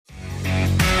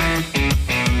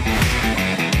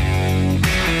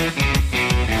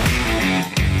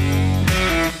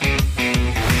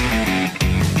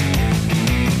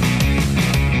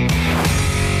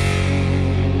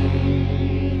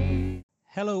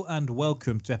Hello and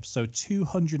welcome to episode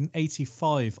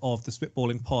 285 of the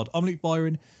Spitballing Pod. I'm Luke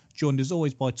Byron, joined as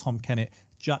always by Tom Kennett.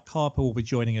 Jack Harper will be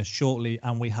joining us shortly,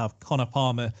 and we have Connor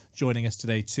Palmer joining us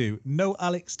today too. No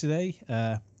Alex today.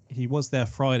 He was there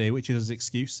Friday, which is his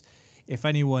excuse. If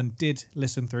anyone did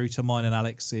listen through to mine and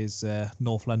Alex's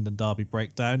North London Derby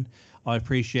breakdown, I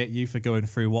appreciate you for going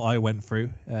through what I went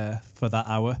through for that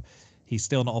hour. He's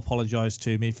still not apologised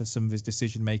to me for some of his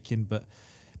decision making, but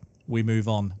we move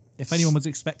on. If anyone was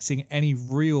expecting any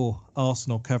real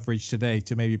Arsenal coverage today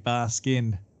to maybe bask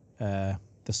in the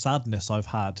sadness I've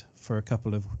had for a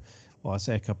couple of, well, I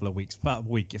say a couple of weeks, about a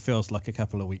week, it feels like a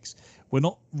couple of weeks. We're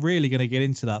not really going to get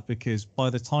into that because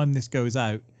by the time this goes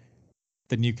out,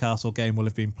 the Newcastle game will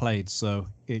have been played. So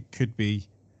it could be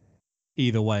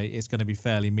either way, it's going to be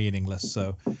fairly meaningless.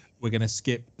 So we're going to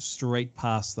skip straight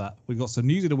past that. We've got some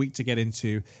news of the week to get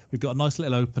into. We've got a nice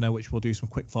little opener, which we'll do some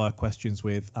quick fire questions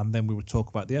with. And then we will talk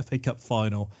about the FA Cup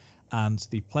final and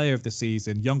the player of the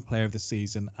season, young player of the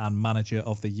season and manager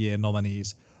of the year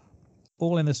nominees,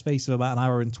 all in the space of about an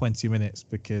hour and 20 minutes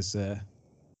because I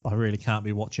really can't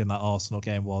be watching that Arsenal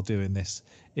game while doing this.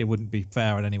 It wouldn't be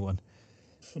fair on anyone.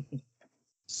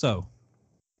 So,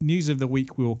 news of the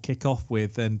week we will kick off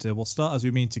with, and we'll start as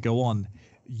we mean to go on.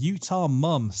 Utah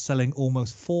mum selling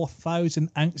almost 4,000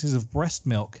 ounces of breast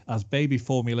milk as baby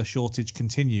formula shortage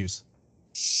continues.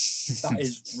 That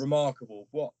is remarkable.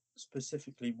 What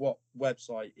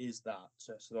website is that?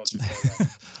 So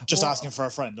Just asking for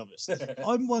a friend, obviously.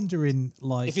 I'm wondering,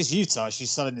 like, if it's Utah,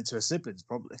 she's selling it to her siblings,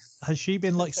 probably. Has she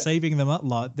been like saving them up?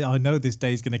 Like, I know this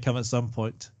day's going to come at some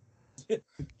point.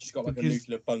 She's got like a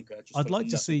nuclear bunker. I'd like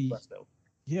to see,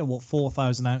 what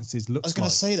 4,000 ounces looks like. I was going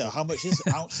to say that. How much is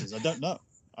ounces? I don't know.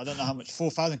 I don't know how much.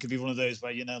 4,000 could be one of those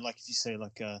where, like if you say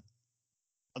like a,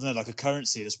 I don't know, like a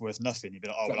currency that's worth nothing, you'd be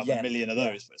like, oh, we'll have a million of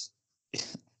those.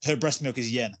 But her breast milk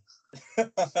is yen.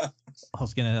 I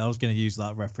was gonna use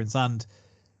that reference, and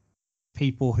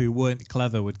people who weren't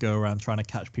clever would go around trying to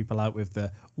catch people out with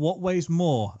the what weighs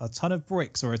more, a ton of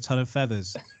bricks or a ton of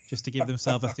feathers, just to give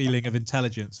themselves a feeling of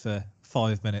intelligence for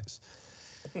 5 minutes.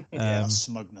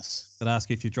 Smugness. They'd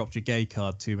ask if you dropped your gay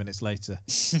card 2 minutes later.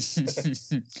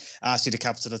 Asked you to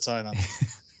capital of Thailand.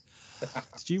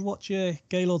 Did you watch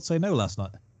Gaylord Say No last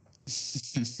night?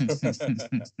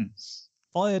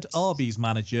 Fired Arby's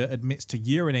manager admits to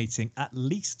urinating at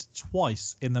least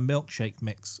twice in the milkshake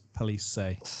mix, police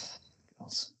say.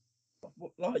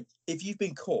 Like, if you've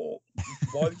been caught,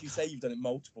 why would you say you've done it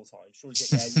multiple times? Surely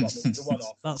you got the one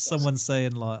off. That's someone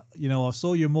saying, like, I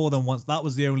saw you more than once. That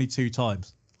was the only 2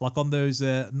 times. Like on those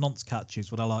nonce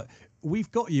catches where they're like,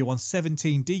 we've got you on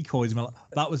 17 decoys. And like,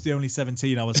 that was the only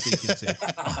 17 I was speaking to.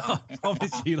 I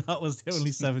promise you that was the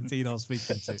only 17 I was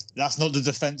speaking to. That's not the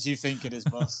defence you think it is,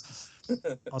 boss.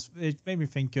 It made me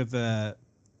think of the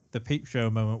Peep Show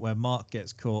moment where Mark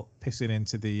gets caught pissing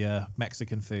into the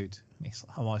Mexican food. And he's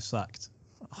like, am I sacked?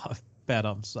 I bet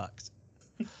I'm sacked.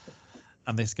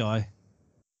 And this guy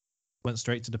went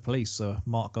straight to the police, so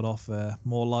Mark got off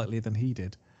more lightly than he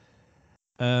did.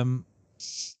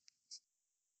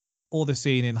 Or the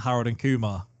scene in Harold and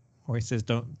Kumar where he says,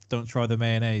 don't try the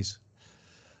mayonnaise.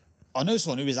 I know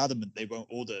someone who is adamant they won't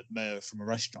order mayo from a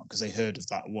restaurant because they heard of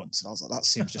that once. And I was like, that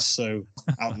seems just so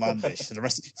outlandish for the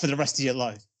rest of your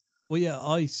life. Well, yeah,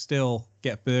 I still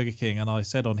get Burger King, and I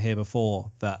said on here before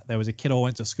that there was a kid I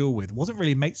went to school with, wasn't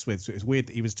really mates with, so it was weird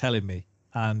that he was telling me.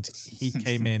 And he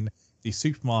came in the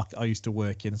supermarket I used to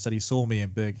work in and said he saw me in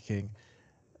Burger King.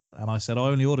 And I said, I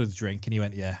only ordered a drink. And he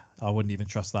went, yeah, I wouldn't even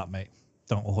trust that, mate.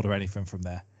 Don't order anything from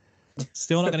there.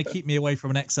 Still not going to keep me away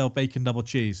from an XL bacon double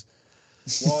cheese.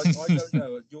 Well, I don't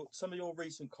know. Some of your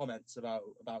recent comments about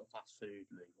fast food,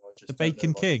 Luke, the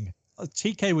Bacon King.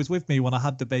 TK was with me when I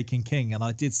had the Bacon King, and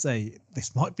I did say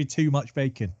this might be too much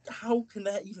bacon. How can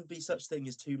there even be such thing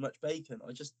as too much bacon?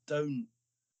 I just don't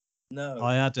know.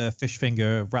 I had a fish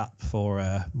finger wrap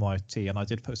for my tea, and I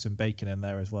did put some bacon in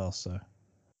there as well. So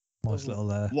nice little.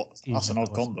 That's an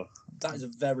odd combo. That is a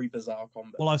very bizarre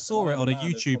combo. Well, I saw it on a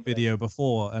YouTube video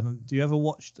before, and do you ever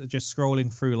watch just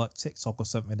scrolling through like TikTok or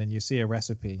something, and you see a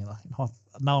recipe, and you're like, oh,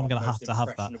 now I'm going to have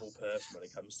that. Impressionable person when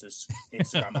it comes to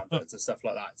Instagram adverts and stuff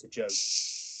like that. It's a joke.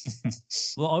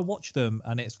 Well, I watch them,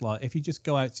 and it's like if you just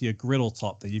go out to your griddle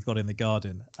top that you've got in the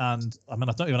garden, and I mean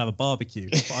I don't even have a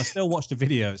barbecue, but I still watch the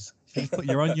videos. You put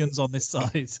your onions on this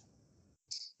side.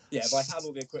 Yeah, if I had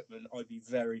all the equipment, I'd be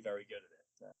very, very good at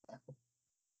it.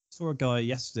 Saw a guy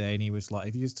yesterday, and he was like,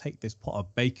 if you just take this pot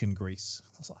of bacon grease,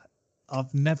 I was like,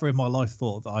 I've never in my life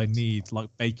thought that I need like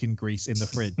bacon grease in the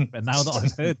fridge, but now that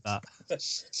I've heard that,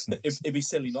 it'd be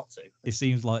silly not to. It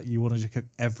seems like you want to just cook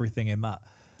everything in that.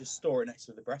 Just store it next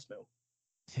to the breast milk.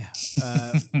 Yeah.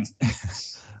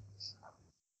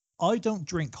 I don't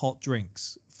drink hot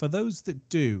drinks. For those that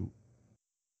do,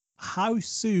 how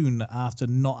soon after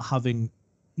not having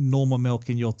normal milk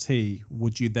in your tea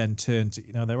would you then turn to,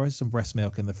 there is some breast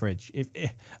milk in the fridge. If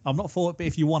I'm not for it, but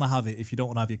if you want to have it, if you don't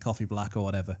want to have your coffee black or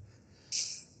whatever.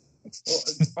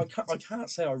 Well, I can't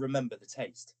say I remember the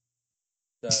taste.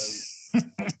 So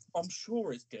I'm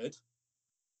sure it's good.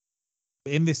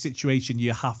 In this situation,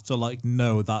 you have to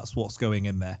know that's what's going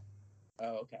in there.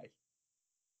 Oh, okay.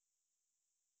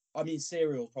 I mean,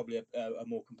 cereal's probably a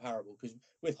more comparable, because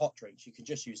with hot drinks you can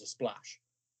just use a splash,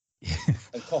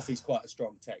 and coffee's quite a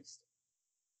strong taste.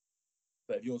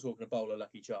 But if you're talking a bowl of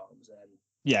Lucky Charms, then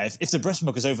yeah, if the breast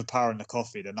milk is overpowering the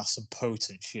coffee, then that's some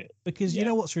potent shit. Because you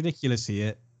know what's ridiculous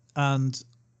here, and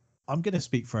I'm going to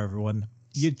speak for everyone.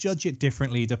 You judge it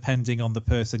differently depending on the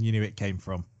person you knew it came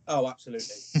from. Oh,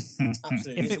 absolutely,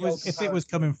 absolutely. If it was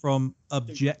coming from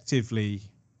objectively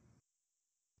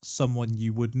someone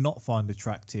you would not find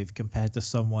attractive compared to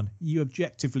someone you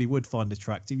objectively would find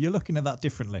attractive, you're looking at that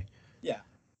differently. Yeah,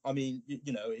 I mean,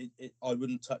 I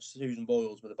wouldn't touch Susan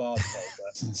Boyles with a barge pole,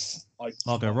 but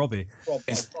Margot Robbie.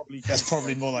 That's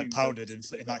probably more like powdered in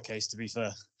that case, to be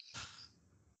fair.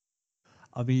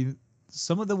 I mean,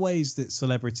 some of the ways that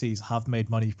celebrities have made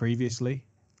money previously,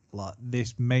 like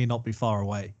this may not be far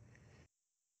away.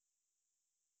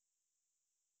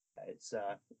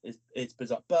 It's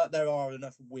bizarre, but there are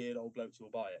enough weird old blokes who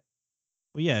will buy it.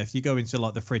 Well, yeah, if you go into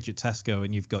the fridge at Tesco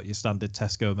and you've got your standard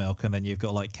Tesco milk, and then you've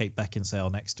got Kate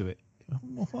Beckinsale next to it,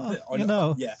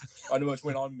 well, yeah, I know which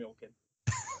one I'm milking.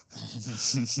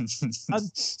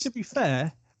 And to be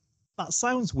fair, that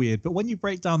sounds weird, but when you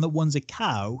break down that one's a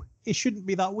cow, it shouldn't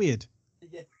be that weird.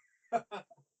 Yeah.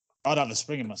 I'd have a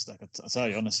spring in my stack. I'll tell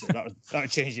you honestly, that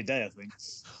would change your day, I think.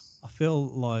 I feel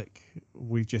like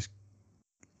we've just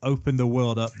opened the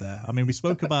world up there. I mean, we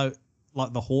spoke about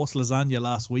the horse lasagna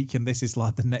last week, and this is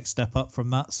the next step up from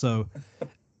that. So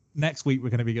next week we're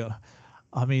going to be going.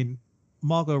 I mean,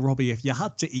 Margot Robbie, if you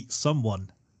had to eat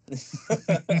someone,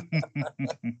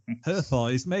 her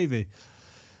thighs maybe.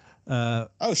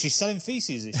 Oh, she's selling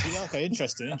feces, is she? Okay,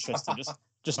 interesting.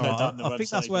 Just note that. I think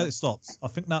that's where it stops. I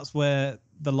think that's where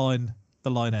the line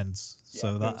ends. Yeah,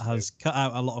 so that has cut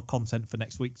out a lot of content for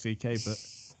next week, CK, but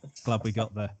glad we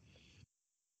got there.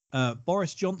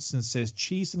 Boris Johnson says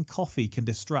cheese and coffee can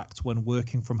distract when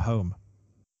working from home.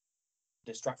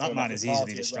 That man is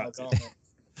easily distracted.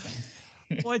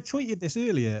 Well, I tweeted this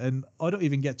earlier, and I don't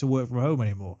even get to work from home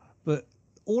anymore. But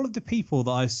all of the people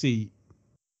that I see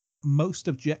most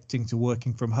objecting to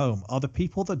working from home are the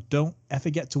people that don't ever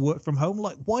get to work from home.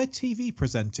 Why are TV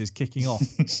presenters kicking off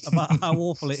about how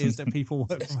awful it is that people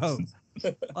work from home?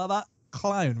 That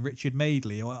clown, Richard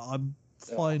Madeley, I'm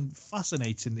find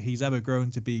fascinating that he's ever grown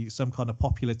to be some kind of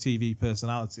popular TV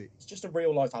personality. It's just a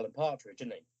real life Alan Partridge,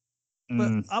 isn't he?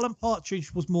 But Alan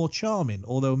Partridge was more charming,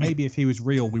 although maybe if he was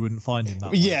real, we wouldn't find him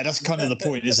that way. Yeah, that's kind of the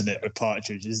point, isn't it, with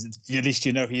Partridge? Is at least he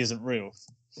isn't real.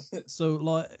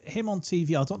 So, him on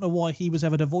TV, I don't know why he was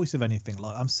ever the voice of anything.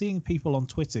 I'm seeing people on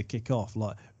Twitter kick off,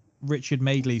 Richard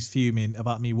Madeley's fuming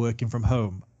about me working from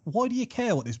home. Why do you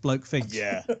care what this bloke thinks?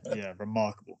 Yeah,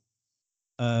 remarkable.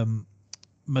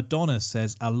 Madonna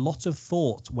says a lot of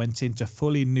thought went into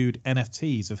fully nude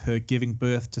NFTs of her giving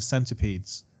birth to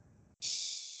centipedes.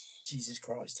 Jesus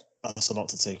Christ. That's a lot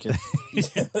to take in.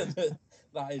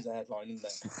 That is a headline, isn't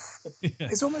it? Yeah.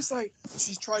 It's almost like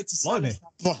she's tried to sell it.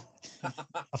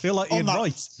 I feel like Ian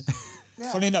Wright.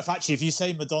 Yeah. Funny enough, actually, if you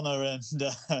say Madonna and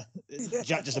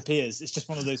Jack just appears, it's just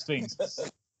one of those things.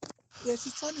 Yeah,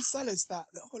 she's trying to sell us that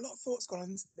a lot of thought's gone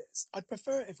into this. I'd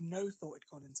prefer it if no thought had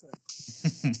gone into it.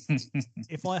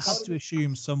 If I had to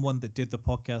assume someone that did the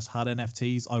podcast had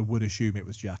NFTs, I would assume it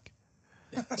was Jack.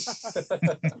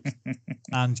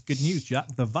 And good news,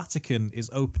 Jack, the Vatican is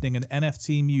opening an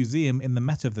NFT museum in the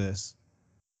metaverse.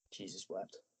 Jesus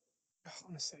wept.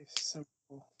 Honestly, it's so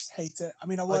cool. Hate it. I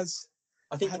mean, I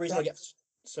think the reason I get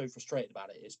so frustrated about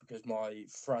it is because my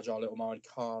fragile little mind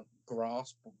can't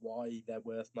grasp why they're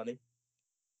worth money.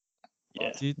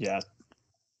 Yeah.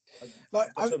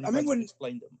 I mean, when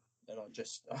explained them, and I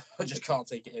just can't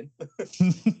take it in.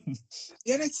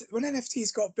 When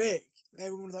NFTs got big,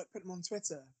 they would put them on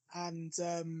Twitter, and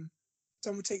someone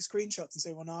would take screenshots and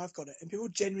say, "Well, now I've got it," and people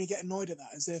genuinely get annoyed at that,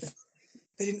 as if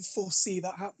they didn't foresee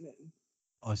that happening.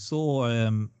 I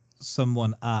saw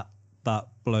someone at that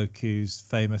bloke who's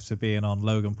famous for being on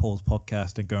Logan Paul's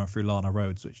podcast and going through Lana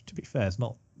Rhodes, which, to be fair, is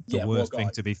not the worst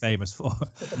thing to be famous for.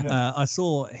 I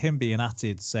saw him being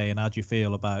atted saying, "How do you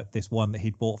feel about this one that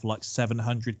he'd bought for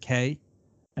 $700K?"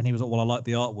 And he was like, "Well, I like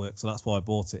the artwork, so that's why I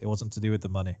bought it. It wasn't to do with the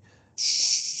money."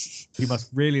 You must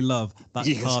really love that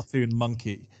cartoon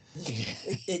monkey.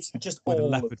 It's just With all a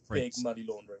leopard big prints. money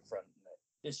laundering front. Isn't it?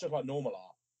 It's just like normal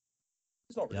art.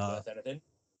 It's not really Yeah. worth anything.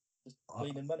 Just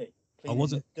cleaning money. I Cleaning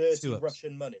wasn't dirty too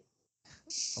Russian money.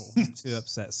 I wasn't too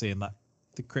upset seeing that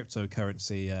the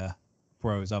cryptocurrency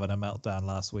bros having a meltdown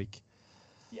last week.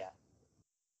 Yeah.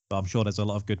 But I'm sure there's a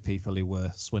lot of good people who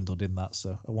were swindled in that,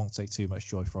 so I won't take too much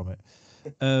joy from it.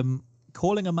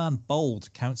 Calling a man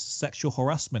bold counts as sexual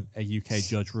harassment, a UK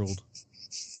judge ruled.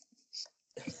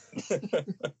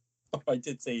 I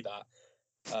did see that.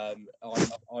 I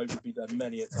would be done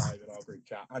many a time in our group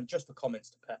chat, and just for comments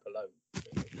to Pep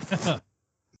alone.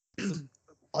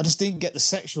 I just didn't get the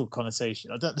sexual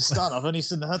connotation. I don't understand. I've only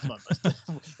seen the headline.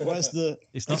 Where's the?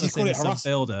 It's not if the you call same it as some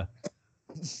harassment- builder.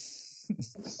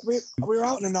 We were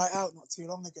out on a night out not too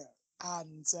long ago,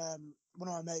 and one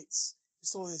of my mates, we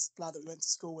saw this lad that we went to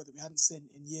school with that we hadn't seen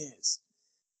in years.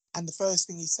 And the first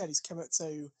thing he said, he's come up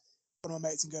to one of my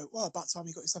mates and go, "Well, about time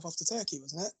you got yourself off to Turkey,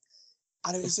 wasn't it?"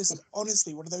 And it was just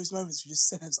honestly one of those moments you just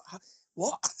sit there and was like,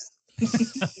 "What?"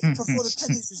 Before the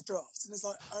pennies just dropped, and it's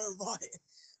like, "Oh right,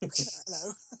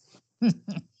 hello."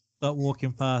 Start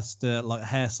walking past like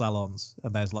hair salons,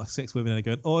 and there's like 6 women that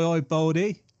are going, "Oi, oi,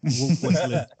 baldy."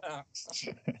 Whistling.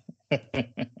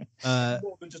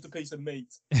 More than just a piece of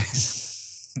meat.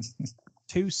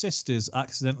 2 sisters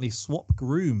accidentally swap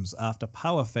grooms after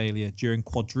power failure during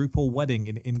quadruple wedding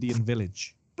in Indian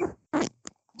village.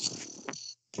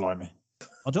 Blimey.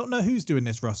 I don't know who's doing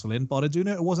this rustling, but I do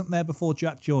know it wasn't there before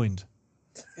Jack joined.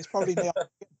 It's probably the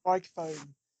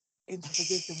microphone into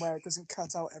position where it doesn't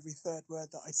cut out every third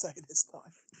word that I say this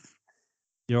time.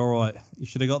 You're all right. You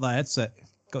should have got that headset.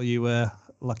 Got you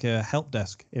like a help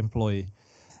desk employee.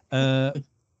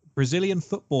 Brazilian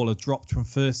footballer dropped from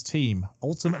first team,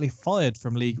 ultimately fired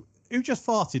from league. Who just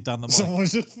farted down the mic? Someone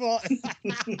just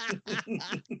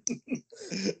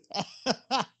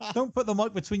Don't put the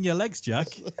mic between your legs, Jack.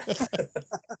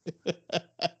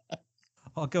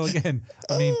 I'll go again.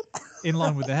 I mean, in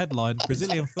line with the headline,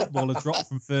 Brazilian footballer dropped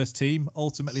from first team,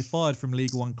 ultimately fired from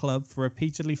League One club for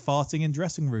repeatedly farting in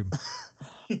dressing room.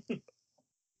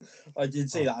 I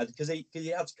did see that because he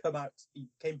had to come out. He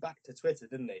came back to Twitter,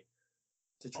 didn't he?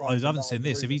 To try. I and haven't deny seen the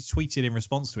this. If rumours. he's tweeted in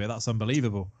response to it, that's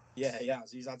unbelievable. Yeah, he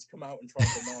has. He's had to come out and try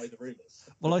and deny the rumours.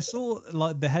 Well, I saw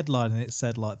like the headline and it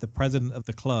said like the president of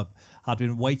the club had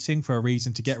been waiting for a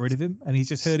reason to get rid of him, and he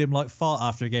just heard him like fart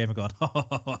after a game and gone,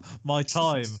 "My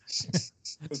time."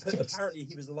 Apparently,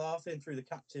 he was laughing through the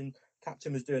captain.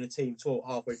 Captain was doing a team talk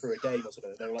halfway through a game or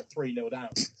something. They were like 3-0 down,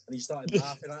 and he started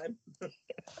laughing at him.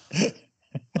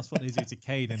 That's what they do to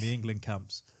Kane in the England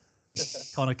camps.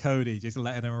 Connor Cody just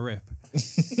letting him rip.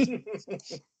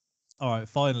 All right,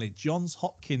 finally, Johns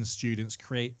Hopkins students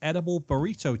create edible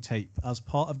burrito tape as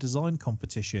part of design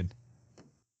competition.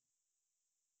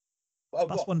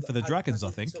 That's one for the Dragons, I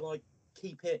think. To like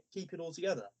keep it all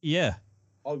together. Yeah.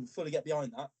 I would fully get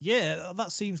behind that. Yeah,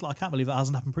 that seems like I can't believe that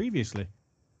hasn't happened previously.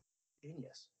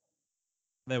 Genius.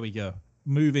 There we go.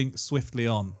 Moving swiftly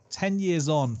on. 10 years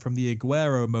on from the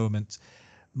Aguero moment,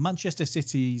 Manchester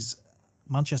City's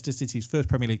first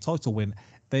Premier League title win,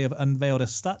 they have unveiled a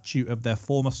statue of their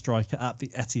former striker at the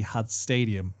Etihad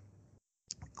Stadium.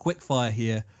 Quickfire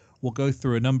here. We'll go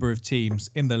through a number of teams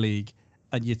in the league,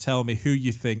 and you tell me who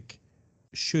you think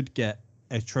should get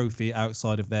a trophy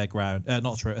outside of their ground.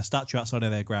 A statue outside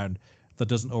of their ground that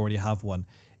doesn't already have one.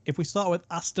 If we start with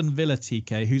Aston Villa,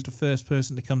 TK, who's the first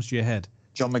person that comes to your head?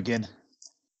 John McGinn.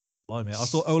 Blimey, I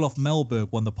saw Olaf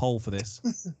Melberg won the poll for this.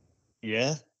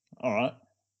 Yeah. All right.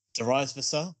 Darius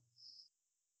Vassell.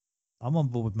 I'm on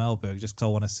board with Melberg just because I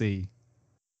want to see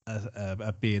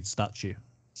a beard statue.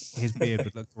 His beard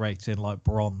would look great in like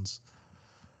bronze.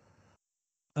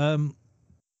 For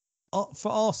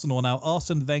Arsenal now,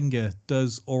 Arsene Wenger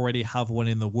does already have one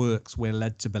in the works, we're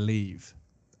led to believe.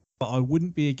 But I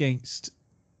wouldn't be against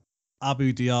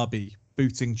Abu Dhabi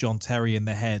booting John Terry in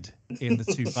the head in the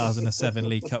 2007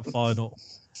 League Cup final.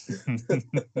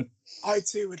 I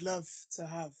too would love to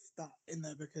have that in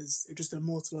there because it just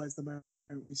immortalised the moment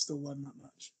we still won that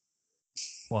much.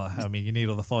 Well, I mean, you need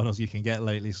all the finals you can get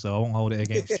lately, so I won't hold it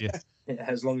against you. Yeah,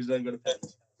 as long as they don't go to pen.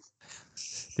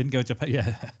 Didn't go to Japan.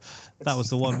 Yeah, that was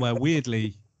the one where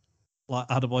weirdly, like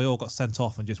Adebayor got sent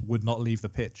off and just would not leave the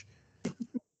pitch.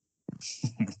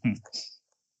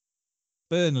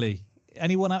 Burnley.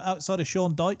 Anyone outside of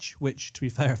Sean Dyche? Which, to be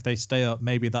fair, if they stay up,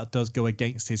 maybe that does go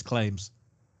against his claims.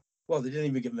 Well, they didn't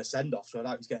even give him a send off, so I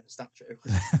doubt he's getting a statue.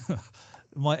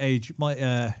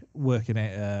 my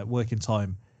working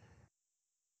time.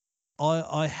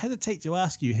 I hesitate to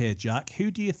ask you here, Jack.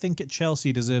 Who do you think at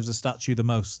Chelsea deserves a statue the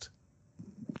most?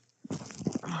 You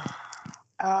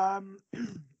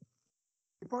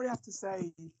probably have to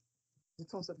say a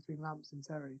toss-up between Lamps and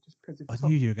Terry, just because I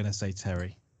knew you were going to say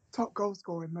Terry. top goal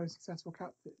scorer and most successful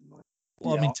captain. Like,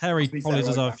 Well, Yeah, I mean, Terry to be probably fair,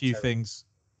 does I have a back few Terry. things.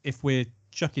 If we're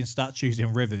chucking statues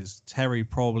in rivers, Terry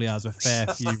probably has a fair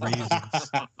few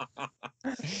reasons.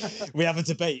 We have a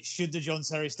debate. Should the John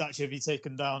Terry statue be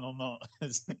taken down or not?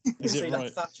 Is See it that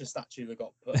right? Thatcher statue that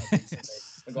got put up recently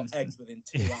and got eggs within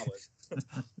 2 hours.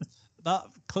 That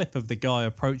clip of the guy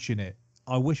approaching it,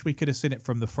 I wish we could have seen it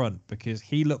from the front because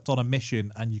he looked on a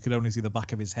mission and you could only see the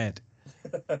back of his head.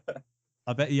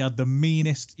 I bet he had the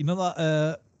meanest, you know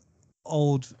that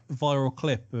old viral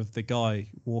clip of the guy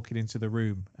walking into the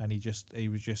room and he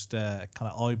was just kind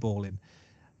of eyeballing.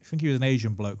 I think he was an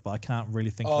Asian bloke, but I can't really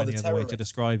think of any the other way to terrorist.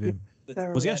 describe him.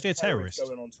 Was he actually a terrorist?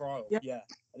 Going on trial, Yeah. yeah.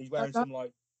 And he's wearing some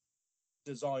like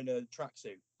designer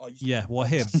tracksuit. Yeah, well,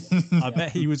 him. I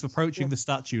bet he was approaching the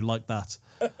statue like that.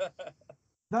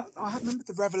 I remember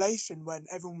the revelation when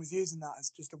everyone was using that as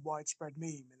just a widespread meme,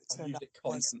 and it I've turned used out it he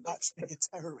was constantly. actually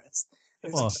a terrorist.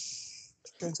 It Well, was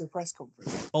going to a press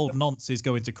conference. old nonce is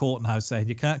going to court now saying,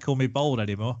 you can't call me bold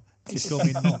anymore. Just call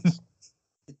me nonce.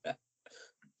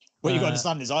 What you got to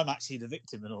understand is I'm actually the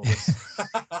victim in all this.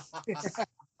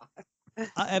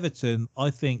 At Everton,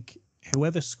 I think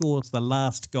whoever scores the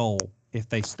last goal, if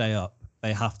they stay up,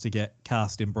 they have to get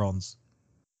cast in bronze.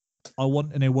 I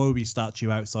want an Iwobi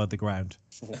statue outside the ground.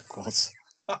 Oh, God.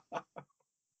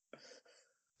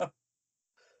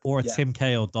 Or a Yeah. Tim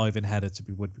Cahill diving header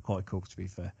would be quite cool, to be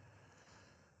fair.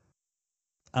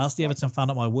 I asked the Everton fan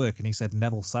at my work and he said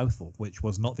Neville Southall, which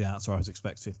was not the answer I was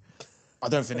expecting. I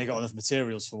don't think they got enough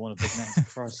materials for one of big names.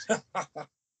 Christ.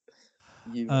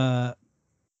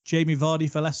 Jamie Vardy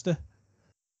for Leicester.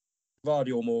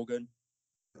 Vardy or Morgan.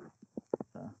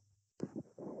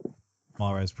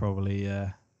 Mahrez probably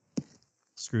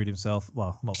screwed himself.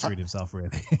 Well, not screwed himself, really.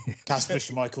 Kasper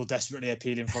Schmeichel desperately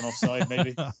appealing for an offside,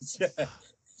 maybe.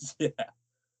 Yeah.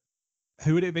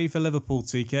 Who would it be for Liverpool,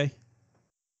 TK?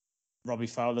 Robbie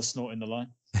Fowler snorting the line.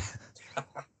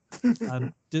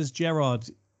 And does Gerrard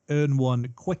earn one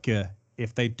quicker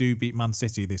if they do beat Man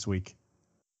City this week?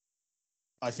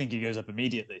 I think he goes up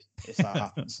immediately if that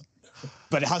happens.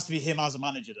 But it has to be him as a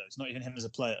manager, though. It's not even him as a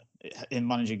player in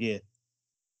manager gear.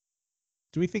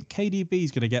 Do we think KDB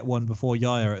is going to get one before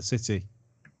Yaya at City?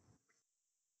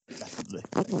 Definitely.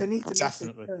 They need to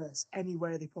Definitely. lift it first any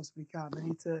way they possibly can. They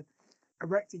need to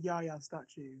erect a Yaya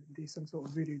statue and do some sort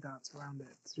of voodoo dance around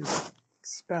it to just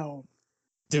expel.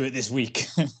 Do it this week.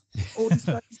 Or just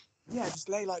just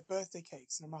lay like birthday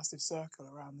cakes in a massive circle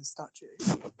around the statue.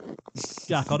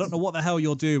 Jack, I don't know what the hell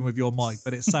you're doing with your mic,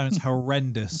 but it sounds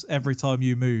horrendous every time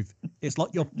you move. It's like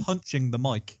you're punching the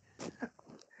mic.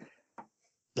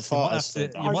 The You fart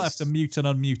might have to mute and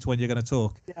unmute when you're going to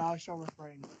talk. Yeah, I shall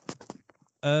refrain.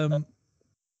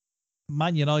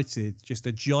 Man United, just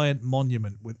a giant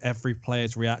monument with every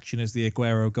player's reaction as the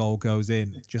Aguero goal goes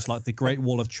in, just like the Great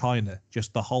Wall of China,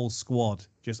 just the whole squad,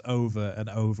 just over and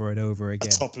over and over a again.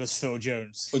 topless Phil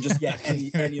Jones. Or just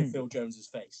any of Phil Jones's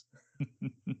face.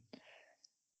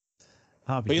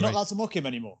 That'd be But you're not great. allowed to mock him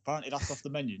anymore. Apparently, that's off the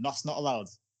menu. That's not allowed.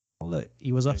 Well, look,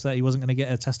 he was upset he wasn't going to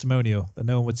get a testimonial, that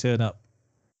no one would turn up.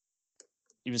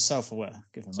 He was self-aware.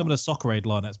 Give him Some of the soccer aid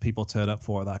lineups people turn up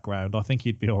for at that ground, I think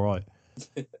he'd be all right.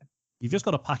 You've just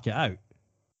got to pack it out.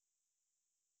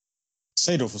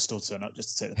 Seedorf will still turn up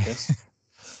just to take the piss.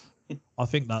 I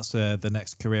think that's the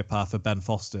next career path for Ben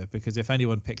Foster, because if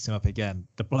anyone picks him up again,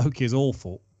 the bloke is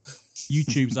awful.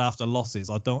 YouTube's after losses.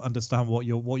 I don't understand what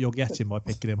you're getting by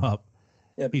picking him up.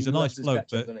 Yeah, He's a he nice loves his bloke, ketchup,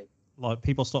 but doesn't he? like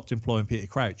people stopped employing Peter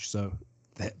Crouch, so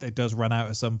it does run out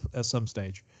at some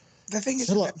stage. The thing is,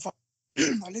 So look-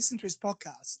 I listen to his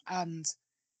podcast and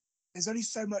there's only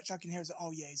so much I can hear. It's like,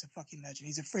 oh yeah, he's a fucking legend.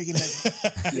 He's a frigging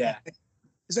legend. Yeah.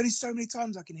 There's only so many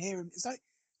times I can hear him. It's like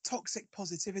toxic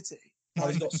positivity. Oh,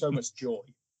 he's got so much joy.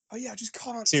 Oh yeah, I just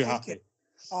can't Too take happy. it.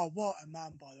 Oh, what a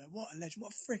man, by the way. What a legend.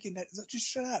 What a freaking legend. It's like, just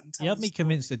shut up and tell He had the me story.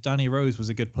 convinced that Danny Rose was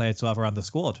a good player to have around the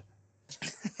squad.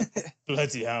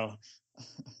 Bloody hell.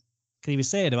 He was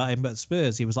saying about him at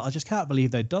Spurs, he was like, I just can't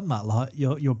believe they've done that. Like,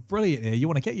 you're brilliant here. You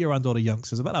want to get your around all the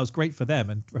youngsters. I bet that was great for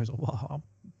them. And Rose was like, well,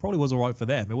 probably was all right for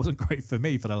them. It wasn't great for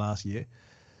me for the last year.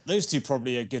 Those two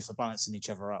probably are good for balancing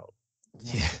each other out.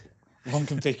 Yeah. One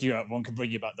can pick you up, one can bring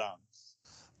you back down.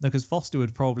 No, because Foster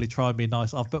would probably try and be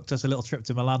nice. I've booked us a little trip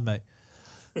to Milan, mate.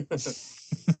 Just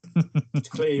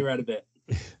clear your head a bit.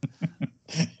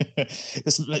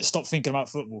 Let's stop thinking about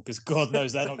football, because God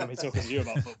knows they're not going to be talking to you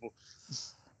about football.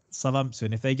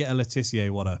 Southampton, if they get a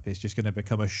Letitia one up, it's just going to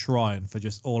become a shrine for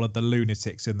just all of the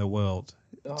lunatics in the world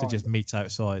to just meet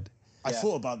outside. I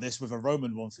thought about this with a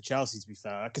Roman one for Chelsea. To be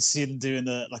fair, I could see them doing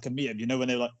a meetup. You know, when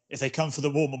they're like, if they come for the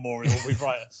War Memorial, we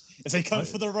riot. If they come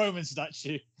for the Roman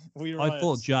statue, we riot. I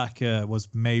thought Jack was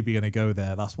maybe going to go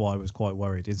there. That's why I was quite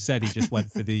worried. Instead, he just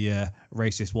went for the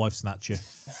racist wife snatcher.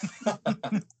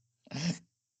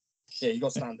 Yeah, you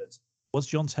got standards. Was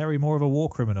John Terry more of a war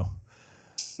criminal?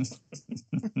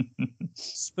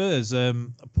 Spurs,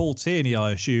 Paul Tierney,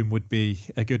 I assume, would be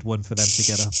a good one for them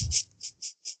together.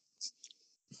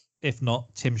 If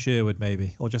not, Tim Sherwood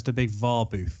maybe, or just a big VAR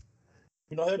booth.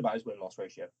 You've not heard about his win-loss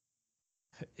ratio?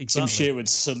 Exactly. Tim Sherwood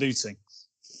saluting.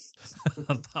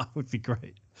 That would be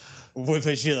great. With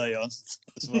a gilet on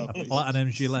as well. A platinum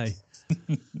gilet.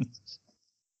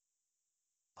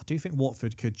 I do think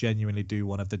Watford could genuinely do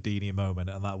one of the Deeney moment,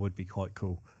 and that would be quite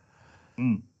cool.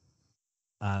 Mm.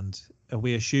 And are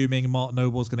we assuming Mark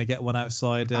Noble's going to get one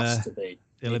outside Has to be.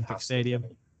 the Olympic Stadium?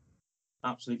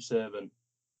 Absolute servant.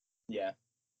 Yeah.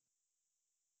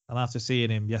 And after seeing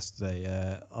him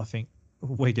yesterday, I think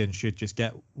Wigan should just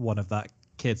get one of that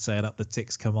kid saying up the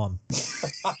ticks, come on.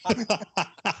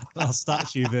 A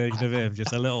statue version of him,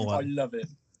 just a little I one. love it.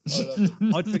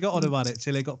 I'd forgotten about it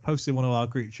till it got posted in one of our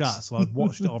group chats, so I'd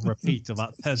watched it on repeat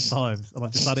about 10 times, and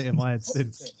I've just had it in my head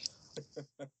since.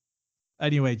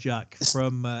 Anyway, Jack,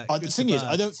 from... the thing is,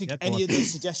 I don't think any of those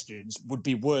suggestions would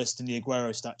be worse than the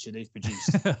Aguero statue they've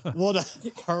produced. What a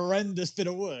horrendous bit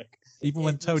of work. Even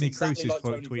when Tony exactly Kroos like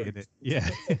quote Tony tweeted Kroos. it. Yeah.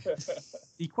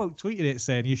 He quote tweeted it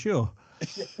saying, you sure?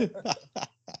 At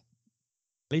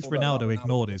least Although Ronaldo that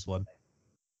ignored was- his one.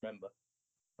 Remember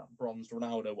that bronzed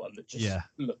Ronaldo one that just Yeah.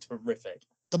 looked horrific.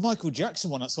 The Michael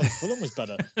Jackson one outside of Fulham was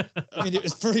better. I mean, it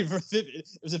was pretty. It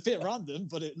was a bit random,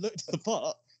 but it looked the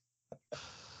part.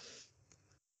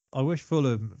 I wish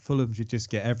Fulham should just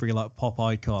get every like pop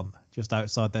icon just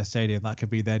outside their stadium. That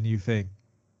could be their new thing.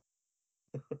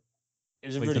 It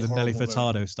was a Like really for the Nelly horrible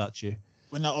Furtado moment. statue.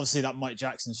 When obviously that Mike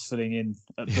Jackson's filling in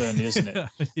at Burnley, isn't it?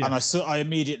 Yeah. And I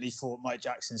immediately thought Mike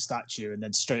Jackson statue, and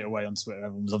then straight away on Twitter,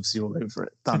 everyone was obviously all over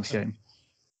it. Damn shame.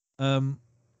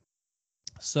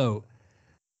 So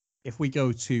if we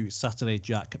go to Saturday,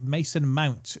 Jack, Mason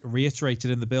Mount reiterated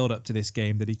in the build-up to this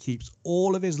game that he keeps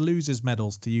all of his losers'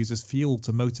 medals to use as fuel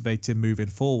to motivate him moving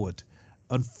forward.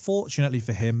 Unfortunately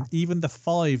for him, even the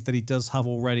 5 that he does have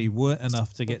already weren't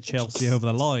enough to get Chelsea over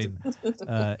the line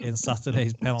in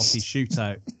Saturday's penalty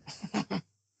shootout.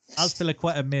 As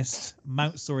Piliqueta missed,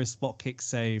 Mount saw his spot kick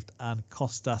saved, and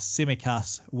Kostas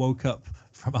Tsimikas woke up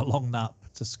from a long nap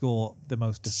to score the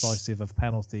most decisive of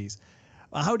penalties.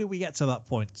 How did we get to that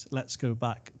point? Let's go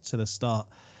back to the start.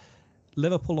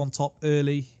 Liverpool on top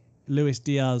early, Luis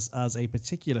Diaz as a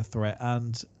particular threat,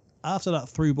 and after that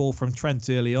through ball from Trent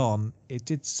early on, it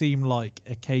did seem like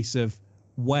a case of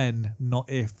when, not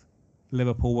if,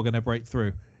 Liverpool were going to break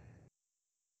through.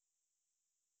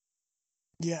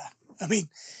 Yeah, I mean,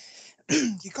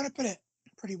 you got to put it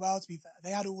pretty well, to be fair. They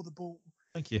had all the ball.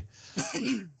 Thank you.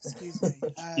 Excuse me.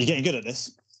 You're getting good at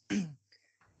this.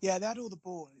 Yeah, they had all the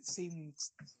ball. It seemed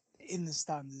in the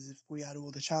stands as if we had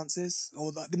all the chances,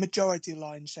 or the majority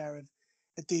line share of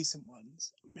the decent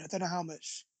ones. I mean, I don't know how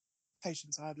much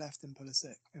patience I have left in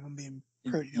Pulisic, if I'm being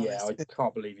brutally Yeah, honest. I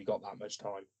can't believe he got that much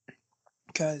time.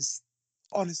 Because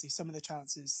honestly, some of the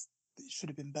chances should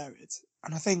have been buried.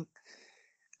 And I think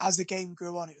as the game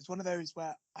grew on, it was one of those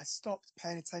where I stopped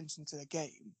paying attention to the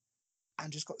game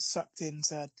and just got sucked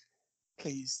into,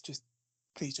 please just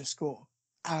score.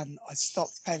 And I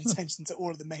stopped paying attention to all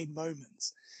of the main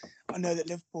moments. I know that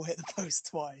Liverpool hit the post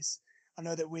twice. I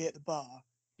know that we hit the bar.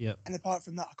 Yep. And apart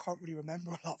from that, I can't really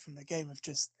remember a lot from the game of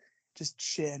just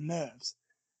sheer nerves.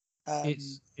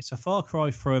 It's a far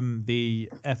cry from the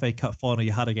FA Cup final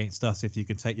you had against us, if you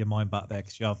can take your mind back there,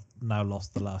 because you have now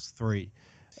lost the last 3.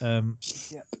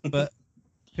 But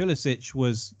Pulisic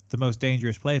was the most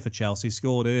dangerous player for Chelsea,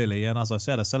 scored early, and as I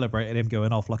said, I celebrated him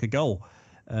going off like a goal.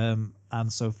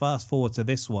 And so fast forward to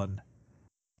this one,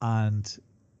 and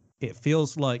it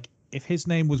feels like if his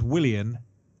name was Willian,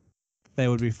 there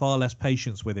would be far less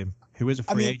patience with him, who is a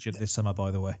free agent this summer,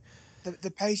 by the way.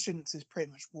 The patience is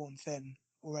pretty much worn thin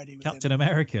already with Captain him.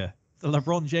 America, the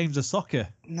LeBron James of soccer.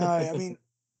 No, I mean,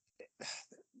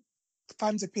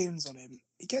 fans' opinions on him.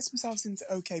 He gets himself into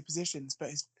okay positions, but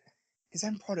his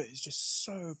end product is just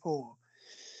so poor.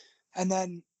 And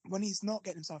then when he's not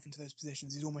getting himself into those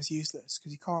positions, he's almost useless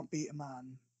because he can't beat a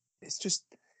man. It's just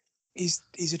he's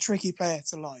a tricky player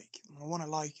to like. I want to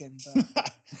like him,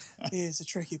 but he is a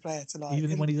tricky player to like.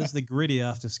 Even when he does the gritty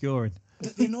after scoring.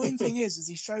 The annoying thing is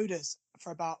he showed us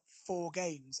for about 4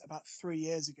 games about 3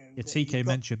 years ago. Yeah, that he's TK got-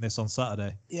 mentioned this on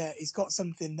Saturday. Yeah, he's got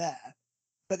something there.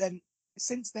 But then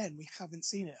since then, we haven't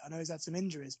seen it. I know he's had some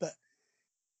injuries, but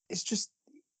it's just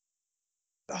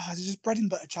they're just bread and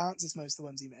butter chances. Most of the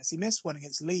ones he missed. He missed one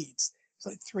against Leeds. It's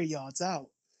like 3 yards out.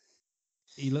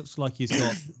 He looks like he's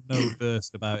got no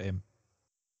burst about him.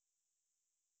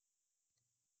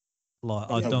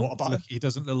 Like he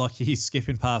doesn't look like he's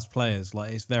skipping past players.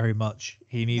 Like it's very much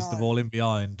he needs the ball in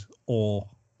behind, or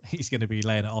he's going to be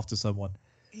laying it off to someone.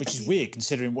 Which is weird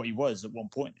considering what he was at one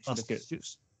point. If you look at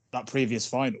that previous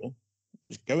final,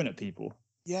 just going at people.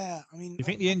 Yeah, I mean, you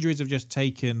think the injuries have just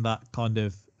taken that kind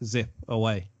of zip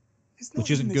away, which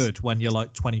isn't good when you're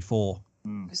like 24.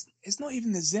 It's not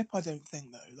even the zip, I don't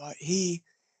think, though. Like he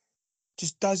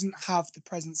just doesn't have the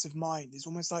presence of mind. It's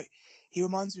almost like he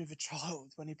reminds me of a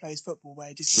child when he plays football, where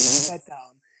he just puts his head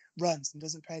down, runs, and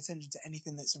doesn't pay attention to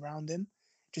anything that's around him.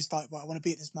 Just like, well, I want to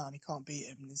beat this man, he can't beat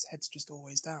him, and his head's just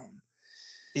always down.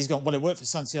 He's gone, well, it worked for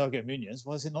Santiago Munoz.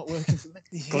 Why is it not working for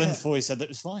me? Got him before he said that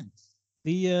it was fine.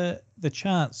 The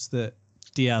chance that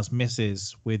Diaz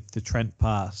misses with the Trent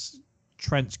pass,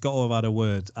 Trent's got to have had a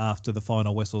word after the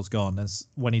final whistle's gone, and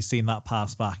when he's seen that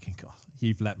pass back, and God,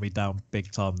 you've let me down big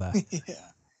time there. Yeah,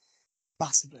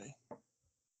 massively.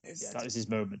 That was his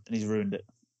moment, and he's ruined it.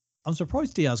 I'm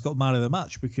surprised Diaz got man of the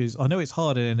match, because I know it's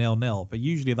hard in a 0-0, but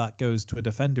usually that goes to a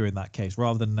defender in that case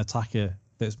rather than an attacker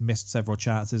that's missed several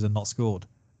chances and not scored.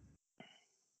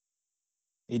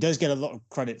 He does get a lot of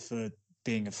credit for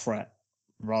being a threat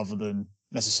rather than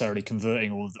necessarily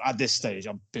converting. Or at this stage,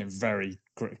 I'm being very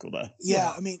critical there.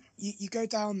 Yeah, I mean, you go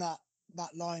down that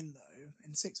line though,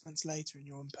 and 6 months later, and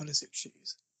you're in Pulisic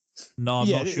shoes. No, I'm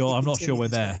not sure. I'm not sure we're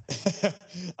there.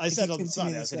 I said on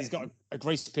Saturday, I said he's got a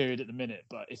grace period at the minute,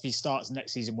 but if he starts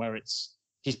next season where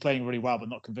he's playing really well but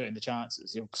not converting the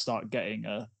chances, he'll start getting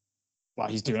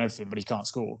he's doing everything but he can't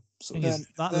score. So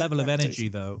that level of energy,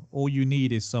 though, all you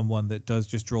need is someone that does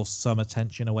just draw some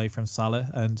attention away from Salah,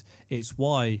 and it's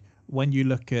why when you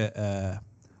look at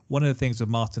one of the things with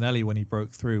Martinelli when he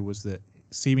broke through was that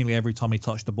seemingly every time he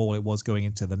touched the ball, it was going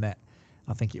into the net.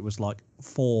 I think it was like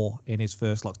 4 in his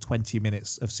first 20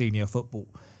 minutes of senior football.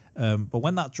 But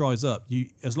when that dries up,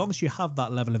 as long as you have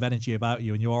that level of energy about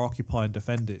you and you are occupying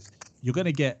defenders, you're going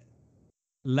to get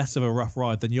less of a rough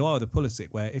ride than you are with the Pulisic,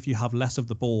 where if you have less of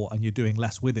the ball and you're doing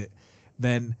less with it,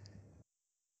 then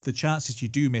the chances you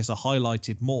do miss are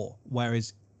highlighted more.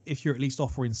 Whereas if you're at least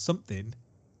offering something,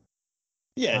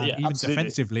 even absolutely.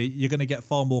 defensively, you're going to get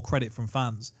far more credit from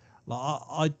fans.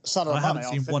 I haven't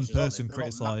seen one person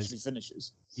criticise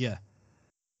finishes. Yeah,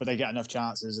 but they get enough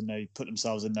chances and they put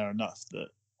themselves in there enough that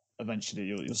eventually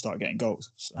you'll start getting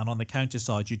goals. So. And on the counter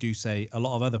side, you do say a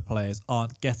lot of other players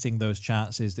aren't getting those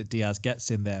chances that Diaz gets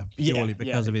in there purely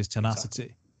because of his tenacity.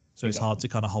 Exactly. So it's hard to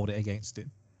kind of hold it against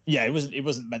him. Yeah, it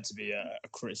wasn't meant to be a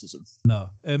criticism.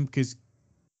 No, because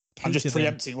I'm just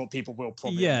preempting what people will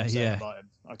probably say about him.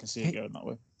 I can see it going that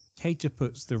way. Keita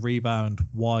puts the rebound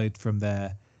wide from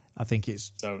there. I think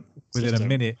it's within a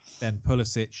minute. Then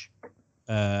Pulisic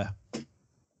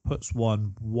puts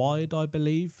one wide, I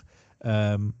believe.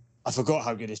 I forgot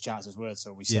how good his chances were,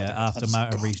 so we said after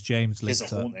Mount and Reece James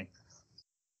linked up.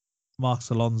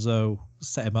 Marcos Alonso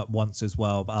set him up once as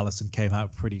well, but Alisson came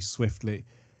out pretty swiftly.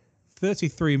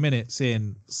 33 minutes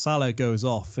in, Salah goes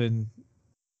off, and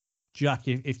Jack,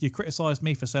 if you criticised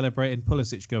me for celebrating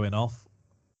Pulisic going off,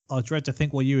 I dread to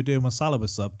think what you were doing when Salah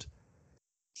was subbed.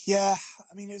 Yeah,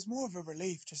 I mean, it was more of a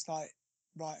relief, just like,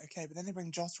 right, okay, but then they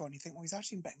bring Jota on, you think, well, he's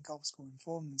actually in better goal scoring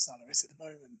form than Salah is at the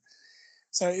moment.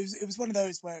 So it was one of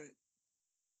those where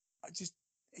I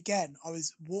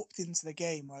was warped into the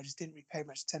game where I just didn't really pay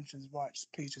much attention. Right,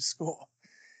 please just score.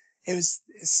 It's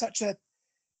such a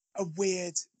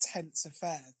weird, tense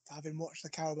affair, having watched the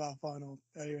Carabao final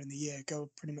earlier in the year go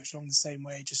pretty much along the same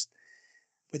way, just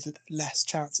with less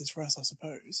chances for us, I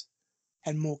suppose,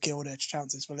 and more gilt-edged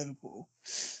chances for Liverpool.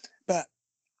 But,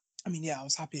 I mean, yeah, I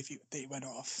was happy that he went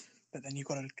off, but then you've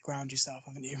got to ground yourself,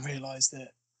 haven't you, and realise that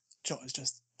Jota's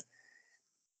just,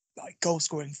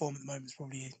 goal-scoring form at the moment is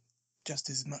probably just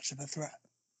as much of a threat.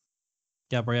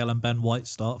 Gabriel and Ben White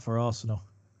start for Arsenal.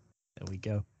 There we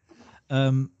go.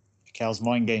 Cal's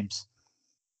mind games.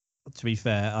 To be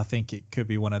fair, I think it could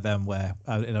be one of them where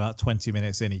in about 20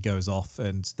 minutes in, he goes off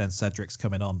and then Cedric's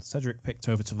coming on. Cedric picked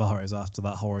over Tavares after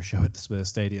that horror show at the Spurs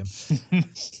Stadium.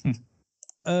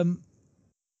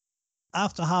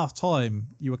 After half-time,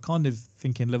 you were kind of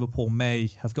thinking Liverpool may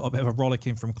have got a bit of a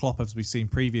rollicking from Klopp, as we've seen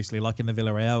previously, like in the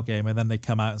Villarreal game, and then they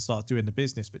come out and start doing the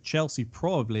business. But Chelsea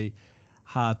probably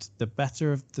had the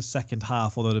better of the second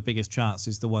half, although the biggest chance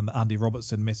is the one that Andy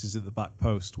Robertson misses at the back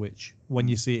post, which, when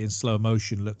you see it in slow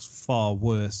motion, looks far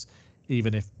worse,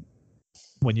 even if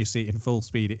when you see it in full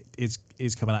speed, it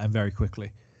is coming at him very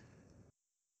quickly.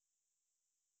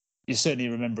 You certainly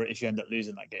remember it if you end up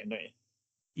losing that game, don't you?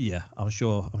 Yeah, I'm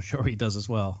sure he does as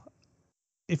well.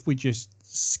 If we just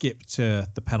skip to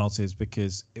the penalties,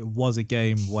 because it was a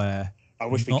game where I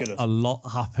wish we not could have. a lot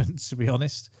happened, to be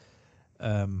honest.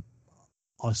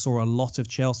 I saw a lot of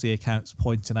Chelsea accounts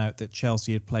pointing out that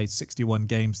Chelsea had played 61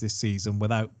 games this season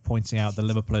without pointing out that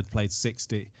Liverpool had played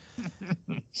 60.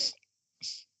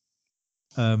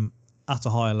 At a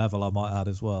higher level, I might add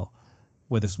as well,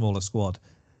 with a smaller squad.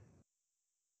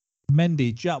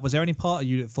 Mendy, Jack, was there any part of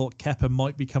you that thought Kepa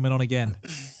might be coming on again?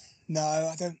 No,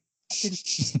 I didn't.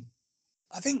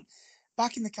 I think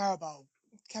back in the Carabao,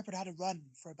 Kepa had a run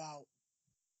for about.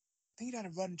 I think he'd had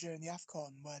a run during the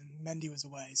AFCON when Mendy was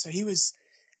away, so he was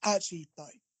actually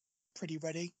like pretty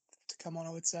ready to come on,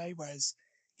 I would say. Whereas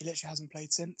he literally hasn't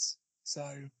played since. So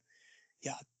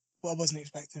yeah, well, I wasn't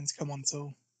expecting him to come on at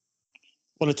all.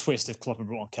 What a twist if Klopp had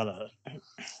brought on Kelleher.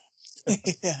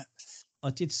 Yeah, I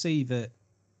did see that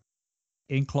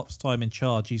in Klopp's time in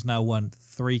charge, he's now won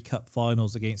 3 cup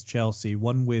finals against Chelsea,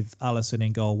 one with Alisson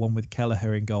in goal, one with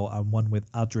Kelleher in goal, and one with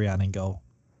Adrian in goal.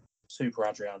 Super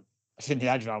Adrian. I think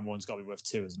the Adrian one's got to be worth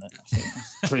 2, isn't it?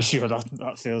 I'm pretty sure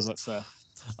that feels like fair.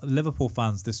 Liverpool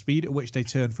fans, the speed at which they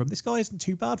turn from this guy isn't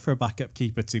too bad for a backup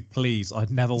keeper to please, I'd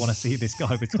never want to see this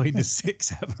guy between the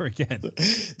 6 ever again.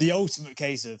 The ultimate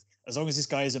case of, as long as this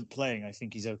guy isn't playing, I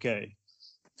think he's okay.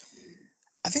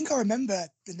 I think I remember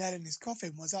the nail in his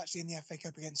coffin was actually in the FA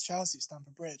Cup against Chelsea at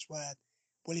Stamford Bridge, where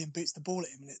William boots the ball at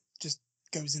him and it just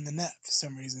goes in the net for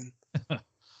some reason. I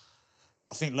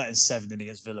think letting 7 in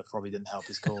against Villa probably didn't help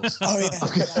his cause. Oh yeah,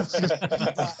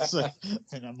 So, I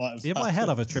think that might have. In my head,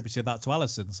 I've attributed that to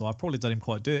Alisson, so I've probably done him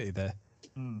quite dirty there.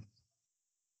 Van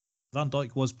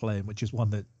Dijk was playing, which is one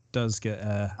that does get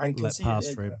let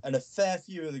pass for him. And a fair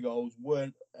few of the goals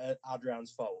weren't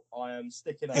Adrian's fault. I am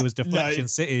sticking up. It was deflection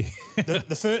city.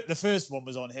 the first one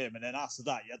was on him, and then after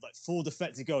that, you had like 4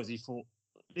 deflected goals. He thought,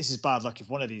 this is bad luck if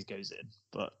one of these goes in.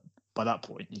 But by that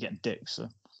point, you're getting dicks. So.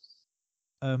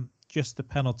 Just the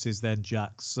penalties then,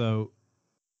 Jack. So,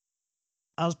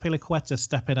 Azpilicueta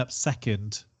stepping up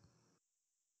second.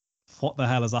 What the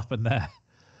hell has happened there?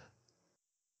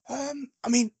 I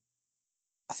mean,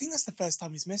 I think that's the first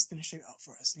time he's missed in a shootout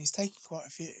for us, and he's taken quite a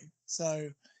few. So,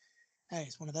 hey,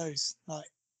 it's one of those like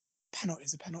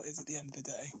penalties are penalties at the end of the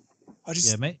day.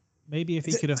 Maybe if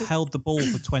he could have held the ball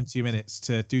for 20 minutes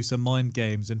to do some mind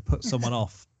games and put someone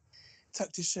off.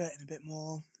 Tucked his shirt in a bit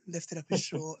more, lifted up his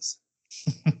shorts.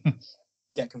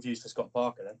 Get confused for Scott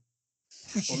Parker then.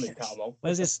 Or Luke Cattermole.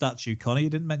 Where's his statue, Connie? You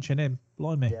didn't mention him.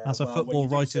 Blimey. Yeah, That's a Football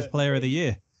Writers Player of the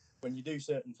Year. When you do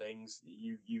certain things,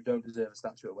 you don't deserve a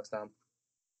statue at West Ham.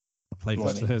 I played for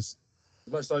Spurs.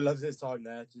 As much as I love his time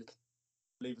there, just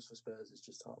leave us for Spurs. It's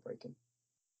just heartbreaking.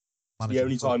 It's the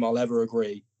only time I'll ever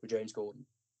agree with James Gordon.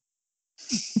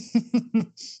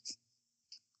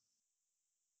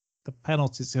 The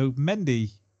penalty. So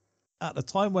Mendy, at the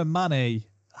time when Mane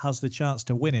has the chance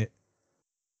to win it,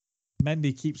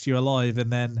 Mendy keeps you alive,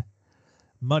 and then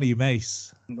Money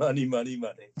Mace. Money.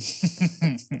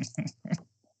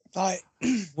 Like,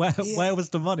 where was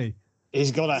the money?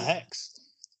 He's got a hex.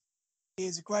 He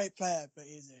is a great player, but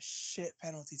he's a shit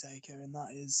penalty taker, and that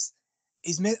is,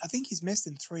 I think he's missed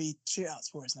in 3 shootouts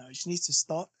for us now. He just needs to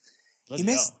stop. Bloody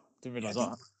hell. Didn't realise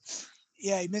that.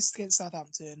 Yeah, he missed against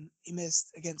Southampton. He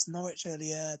missed against Norwich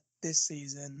earlier this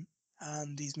season,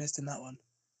 and he's missed in that one.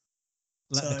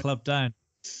 Let the club down.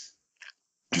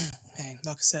 Hey,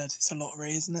 like I said, it's a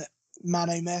lottery, isn't it?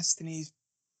 Mane missed, and he's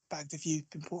bagged a few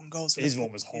important goals. His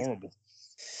one was horrible.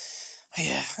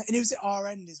 Yeah, and it was at our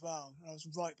end as well. I was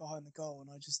right behind the goal, and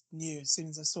I just knew as soon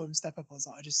as I saw him step up, I was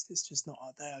like, it's just not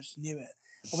our day. I just knew it.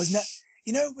 I was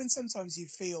when sometimes you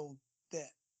feel that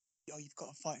you've got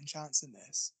a fighting chance in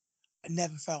this. I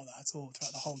never felt that at all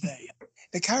throughout the whole day.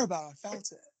 The Carabao, I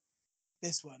felt it.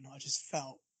 This one, I just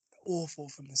felt awful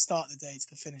from the start of the day to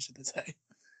the finish of the day.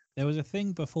 There was a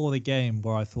thing before the game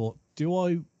where I thought, do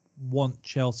I want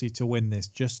Chelsea to win this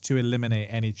just to eliminate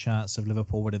any chance of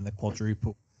Liverpool winning the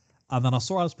quadruple? And then I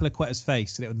saw Azpilicueta's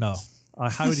face, and it was no.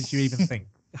 How did you even think?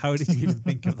 How did you even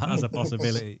think of that as a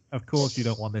possibility? Of course, you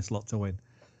don't want this lot to win.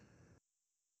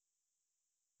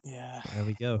 Yeah. There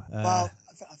we go. Well,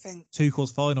 I think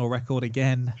Tuchel's final record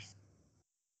again.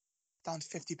 Down to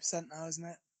 50% now, isn't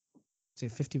it? Is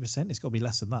it 50%? It's got to be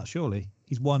less than that, surely.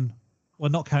 He's won.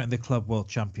 Well, not counting the Club World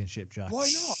Championship, Jack.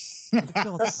 Why not? For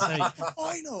God's sake.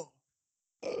 Why not?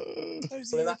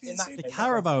 The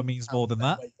Carabao means more than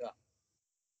that.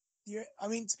 I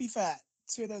mean, to be fair,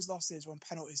 2 of those losses were on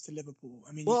penalties to Liverpool.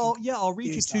 I mean, I'll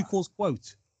read you Tuchel's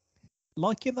quote.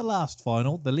 Like in the last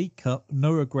final, the League Cup,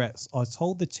 no regrets. I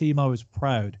told the team I was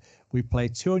proud. We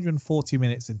played 240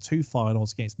 minutes in 2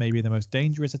 finals against maybe the most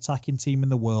dangerous attacking team in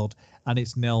the world, and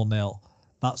it's 0-0.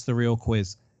 That's the real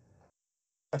quiz.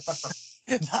 That's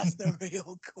the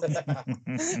real quiz.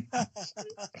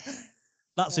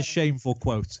 That's a shameful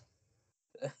quote.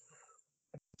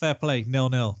 Fair play,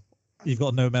 0-0. You've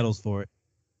got no medals for it.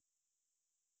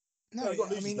 No, No, you've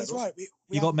got I mean, losers' he's medals. right. We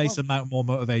You got haven't Mason won. Mount more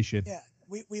motivation. Yeah,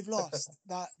 we've lost.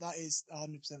 That is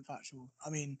 100% factual. I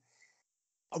mean,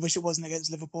 I wish it wasn't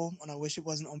against Liverpool, and I wish it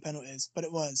wasn't on penalties, but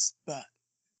it was. But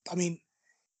I mean,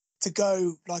 to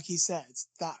go like he said,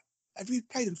 that if we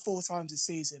played them 4 times this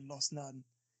season, lost none,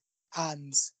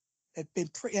 and they've been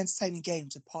pretty entertaining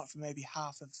games apart from maybe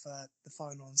half of the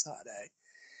final on Saturday.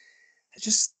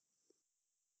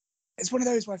 It's one of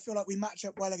those where I feel like we match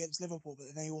up well against Liverpool, but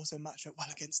then they also match up well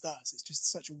against us. It's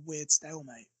just such a weird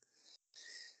stalemate.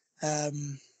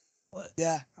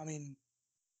 Yeah, I mean,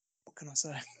 what can I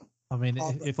say? I mean,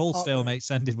 if all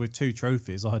stalemates ended with 2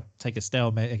 trophies, I'd take a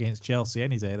stalemate against Chelsea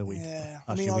any day of the week. Yeah,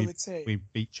 Actually, I would too. We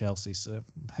beat Chelsea, so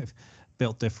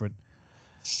built different.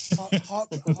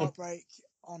 Heartbreak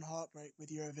on heartbreak with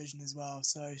Eurovision as well.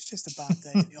 So it's just a bad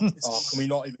day at the office. Oh, can we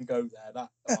not even go there?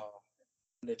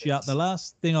 Jack, the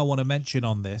last thing I want to mention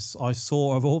on this, I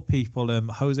saw of all people,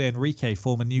 Jose Enrique,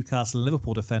 former Newcastle and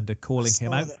Liverpool defender, calling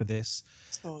him out for this.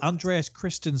 Andreas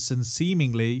Christensen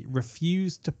seemingly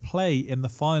refused to play in the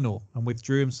final and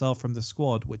withdrew himself from the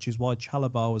squad, which is why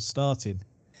Chalobah was starting.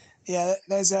 Yeah,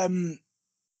 there's an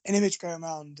image going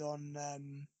around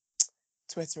on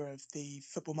Twitter of the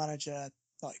Football Manager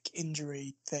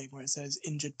injury thing where it says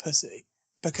injured pussy,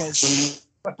 because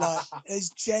it's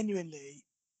genuinely,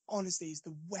 honestly, he's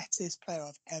the wettest player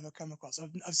I've ever come across.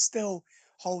 I've still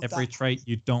hold every trait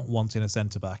you don't want in a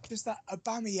centre back. Just that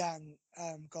Aubameyang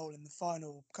goal in the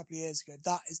final a couple of years ago.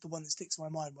 That is the one that sticks in my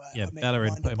mind. Where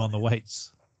Bellerin put him on the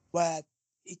weights. Where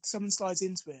someone slides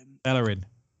into him. Bellerin.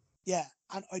 Yeah,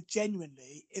 and I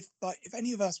genuinely, if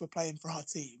any of us were playing for our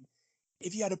team,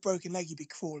 if you had a broken leg, you'd be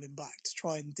crawling back to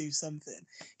try and do something.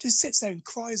 Just sits there and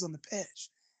cries on the pitch.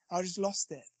 I just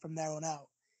lost it from there on out.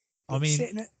 I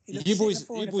mean, you boys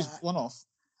one off.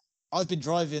 I've been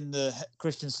driving the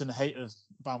Christensen hater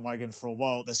bandwagon for a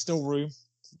while. There's still room.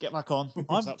 Get back on.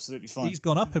 It's absolutely fine. He's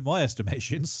gone up in my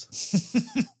estimations.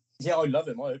 Yeah, I love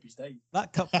him. I hope he stays.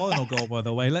 That cup final goal, by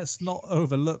the way, let's not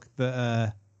overlook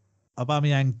that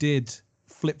Aubameyang did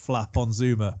flip-flap on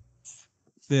Zuma.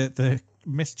 The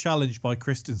missed challenge by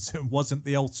Christensen wasn't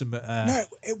the ultimate no,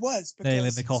 it was because nail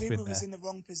in the coffin. Zuma was in the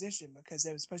wrong position because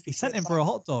they were supposed to be. He sent him for a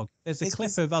hot dog. There's a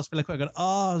clip of Azpilicueta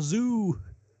going, Zoo.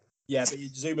 Yeah, but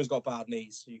Zuma's got bad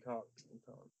knees, so you can't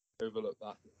overlook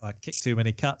that. I kicked too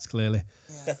many cats, clearly.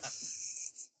 Yeah.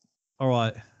 All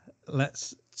right,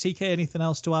 TK, anything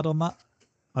else to add on that?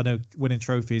 I know winning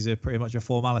trophies are pretty much a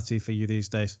formality for you these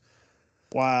days.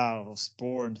 Wow, it's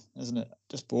boring, isn't it?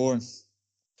 Just boring.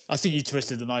 I think you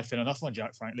twisted the knife in enough on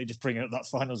Jack, frankly, just bringing up that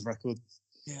finals record.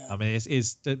 Yeah. I mean,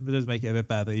 it does make it a bit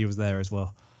better that he was there as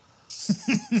well.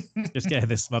 Just getting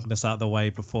this smugness out of the way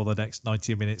before the next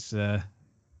 90 minutes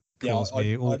caused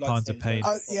me all kinds of pain.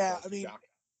 Yeah, I mean,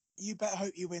 you better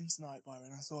hope you win tonight,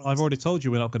 Byron. That's all. I've already told you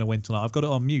we're not going to win tonight. I've got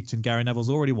it on mute, and Gary Neville's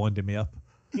already winding me up.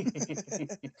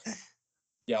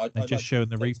 Yeah, I've just shown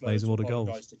the replays of all the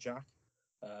goals. To Jack.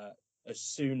 As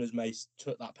soon as Mace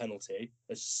took that penalty,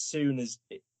 as soon as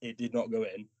it did not go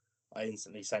in, I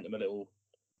instantly sent him a little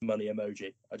money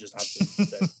emoji. I just had to.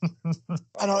 So,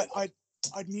 and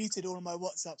I'd muted all of my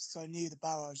WhatsApps because I knew the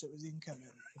barrage that was incoming.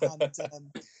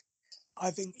 And I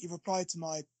think he replied to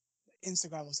my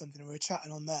Instagram or something, and we were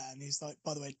chatting on there, and he's like,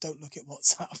 by the way, don't look at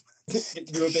WhatsApp.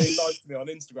 You were being nice to me on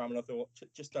Instagram, and I thought,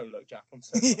 just don't look, Jack. I'm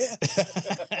sorry. Yeah.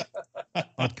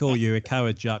 I'd call you a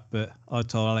coward, Jack, but I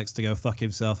told Alex to go fuck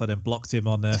himself. I then blocked him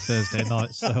on Thursday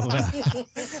night. So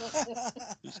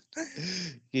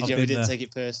you didn't take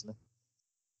it personally.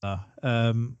 No.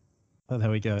 But there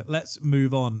we go. Let's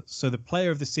move on. So the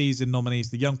player of the season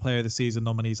nominees, the young player of the season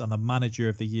nominees, and the manager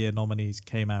of the year nominees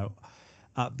came out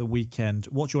at the weekend.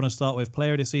 What do you want to start with?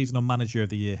 Player of the season or manager of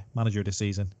the year? Manager of the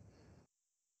season.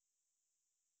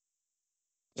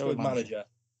 Good manager.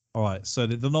 All right. So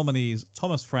the nominees: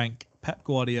 Thomas Frank, Pep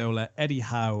Guardiola, Eddie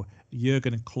Howe,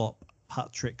 Jurgen Klopp,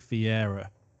 Patrick Vieira.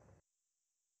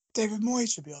 David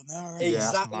Moyes should be on there.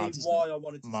 Exactly why I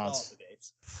wanted to start with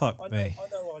it. Fuck me. I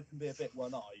know I can be a bit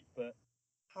one-eyed, but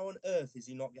how on earth is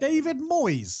he not getting David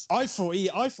Moyes? I thought he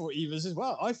was as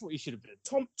well. I thought he should have been.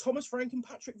 Thomas Frank and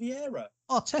Patrick Vieira.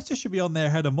 Arteta should be on there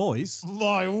ahead of Moyes.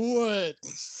 My word.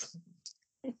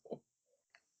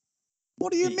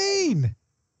 What do you mean?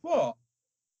 What?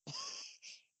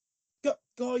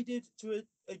 Guided to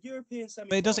a European semi.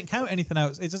 But it doesn't count anything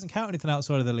else. It doesn't count anything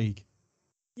outside of the league.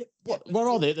 Where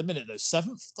are they at the minute, though?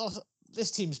 7th?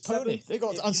 This team's pony. They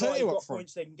got Antonio up front.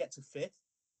 Points, they can get to 5th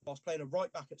whilst playing a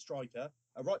right back at striker,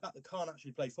 a right back that can't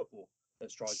actually play football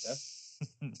at striker.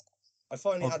 I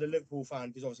finally had a Liverpool fan,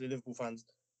 because obviously Liverpool fans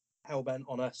hell-bent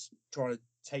on us trying to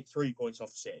take 3 points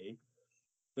off City.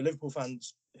 The Liverpool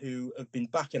fans who have been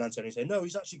backing Antonio say, no,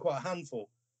 he's actually quite a handful.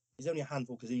 He's only a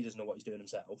handful because he doesn't know what he's doing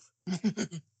himself.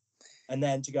 And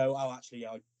then to go, oh, actually,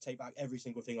 I take back every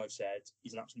single thing I've said.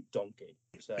 He's an absolute donkey.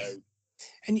 So,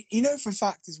 and you know for a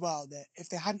fact as well that if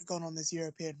they hadn't gone on this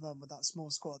European run with that small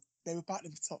squad, they were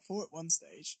battling for top 4 at one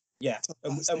stage. Yeah,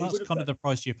 and that's kind of the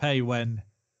price you pay when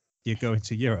you're going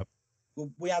to Europe.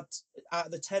 Well, we had out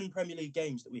of the 10 Premier League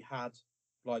games that we had,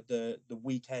 like the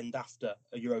weekend after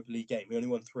a Europa League game, we only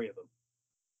won 3 of them.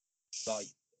 Like,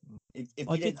 if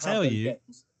I did tell you,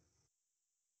 games,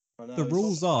 the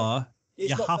rules are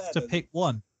you have to pick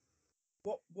one.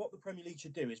 What the Premier League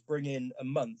should do is bring in a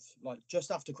month, like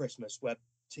just after Christmas, where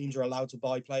teams are allowed to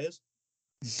buy players.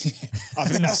 I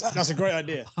think that's a great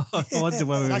idea. I wonder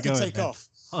where we were going. Take off.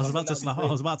 I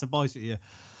was about to bite at you.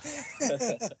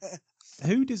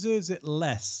 Who deserves it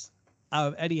less out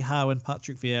of Eddie Howe and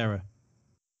Patrick Vieira?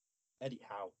 Eddie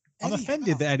Howe. I'm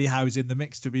offended that Eddie Howe's in the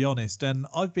mix, to be honest, and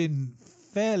I've been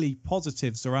fairly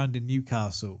positive surrounding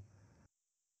Newcastle.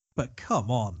 But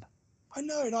come on. I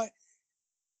know, like,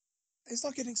 it's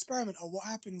like an experiment of what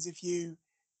happens if you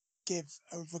give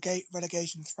a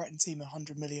relegation-threatened team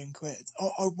 100 million quid.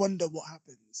 I wonder what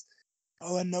happens.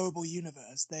 Oh, a knowable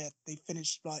universe. They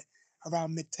finished like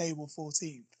around mid-table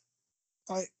 14th.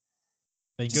 Like,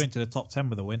 they go into the top 10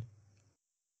 with a win.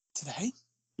 Today?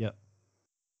 Yep.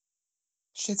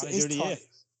 Shit, it is tight.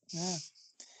 Yeah.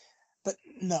 But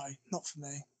no, not for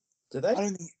me. Do they? I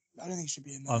don't think it should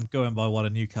be in there. I'm going by what a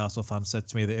Newcastle fan said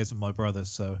to me that isn't my brother.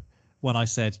 So when I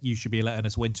said you should be letting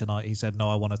us win tonight, he said no,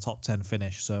 I want a top 10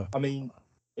 finish. So I mean,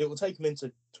 it will take them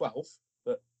into 12th,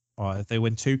 but all right, if they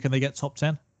win 2, can they get top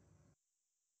 10?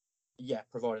 Yeah,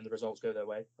 providing the results go their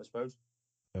way, I suppose.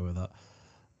 Go with that.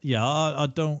 Yeah, I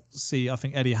don't see. I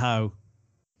think Eddie Howe,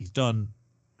 he's done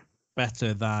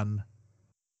better than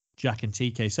Jack and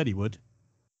TK said he would.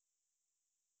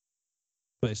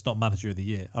 But it's not manager of the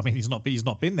year. I mean, he's not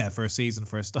been there for a season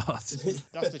for a start.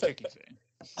 That's the tricky thing.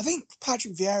 I think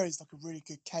Patrick Vieira is like a really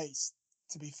good case,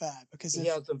 to be fair, because he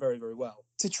has done very, very well.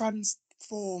 To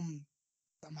transform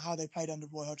how they played under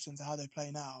Roy Hodgson to how they play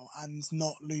now and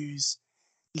not lose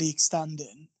league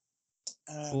standing.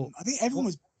 I think everyone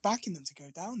was backing them to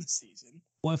go down this season.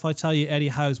 What if I tell you Eddie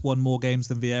Howe's won more games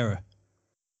than Vieira?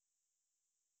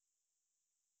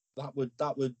 That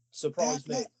would surprise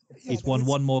me. He's won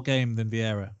one more game than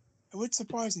Vieira. It would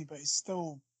surprise me, but it's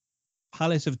still...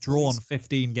 Palace have drawn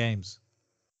 15 games.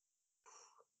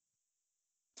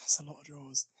 That's a lot of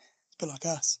draws. It's a bit like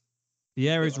us.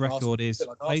 Vieira's record is...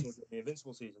 Like the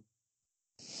Invincible season.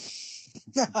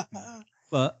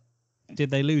 But did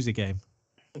they lose a game?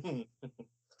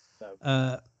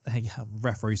 No.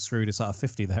 Referee screwed us out of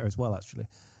 50 there as well, actually.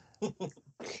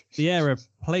 Vieira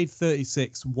played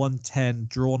 36, won 10,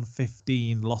 drawn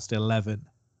 15, lost 11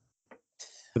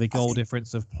 with a goal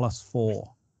difference of +4.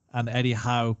 And Eddie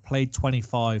Howe played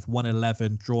 25, won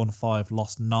 11, drawn 5,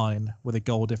 lost 9 with a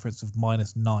goal difference of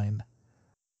 -9.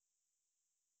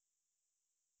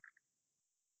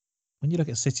 When you look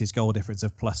at City's goal difference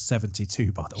of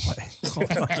 +72, by the way,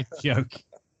 what a fucking joke.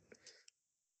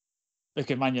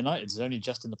 Look at Man United, it's only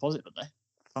just in the positive, aren't they?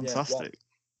 Fantastic.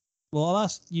 Well, I'll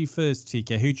ask you first,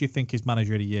 TK. Who do you think is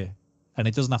manager of the year? And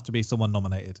it doesn't have to be someone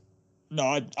nominated.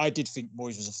 No, I did think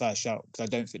Moyes was a fair shout because I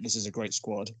don't think this is a great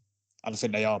squad. And I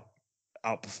think they are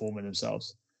outperforming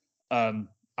themselves.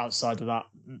 Outside of that,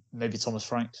 maybe Thomas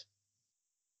Frank.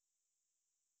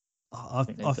 I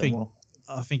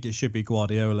think it should be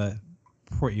Guardiola,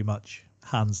 pretty much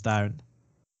hands down.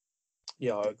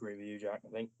 Yeah, I agree with you, Jack. I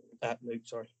think Luke.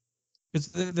 Sorry. Because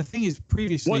the thing is,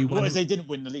 previously, what if they didn't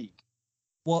win the league?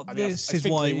 Well, this is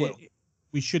why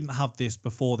we shouldn't have this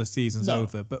before the season's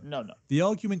over. But no. The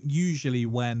argument usually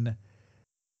when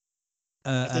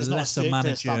a lesser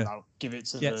manager give it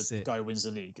to the guy who wins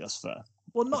the league. That's fair.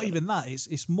 Well, not even that.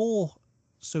 It's more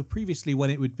so previously when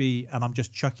it would be, and I'm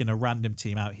just chucking a random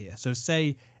team out here. So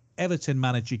say Everton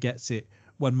manager gets it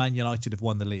when Man United have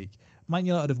won the league. Man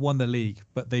United have won the league,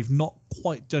 but they've not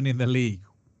quite done in the league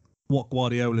what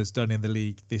Guardiola's done in the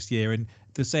league this year. And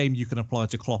the same you can apply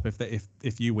to Klopp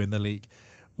if you win the league.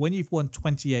 When you've won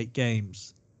 28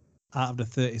 games out of the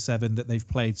 37 that they've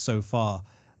played so far,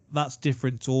 that's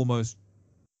different to almost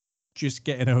just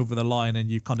getting over the line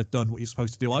and you've kind of done what you're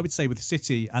supposed to do. I would say with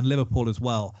City and Liverpool as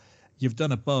well, you've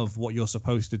done above what you're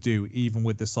supposed to do, even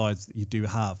with the sides that you do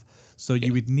have. So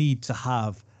you would need to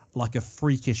have like a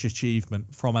freakish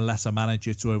achievement from a lesser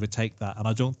manager to overtake that. And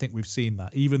I don't think we've seen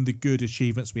that. Even the good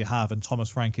achievements we have, and Thomas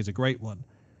Frank is a great one,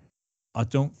 I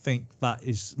don't think that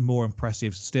is more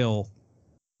impressive still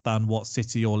than what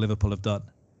City or Liverpool have done.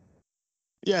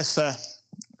 Yeah, it's fair.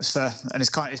 It's fair. And it's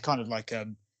kind of like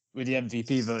with the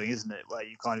MVP voting, isn't it? Where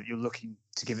you're looking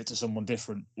to give it to someone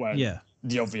different. Where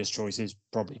the obvious choice is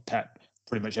probably Pep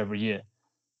pretty much every year.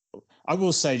 I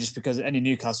will say, just because any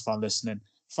Newcastle fan listening,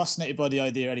 fascinated by the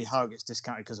idea Eddie Howe gets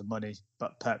discounted because of money,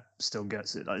 but Pep still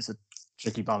gets it. Like, it's a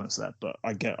tricky balance there, but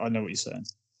I know what you're saying.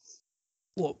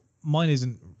 Well, mine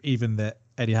isn't even that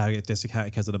Eddie Howe gets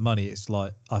discounted because of the money. It's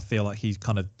like, I feel like he's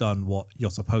kind of done what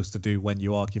you're supposed to do when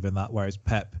you are given that, whereas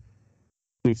Pep,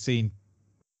 we've seen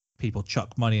people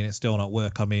chuck money and it's still not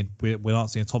work. I mean, we're not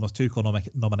seeing Thomas Tuchel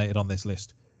nominated on this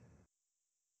list.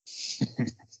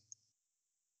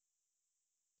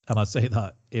 And I'd say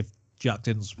that if Jack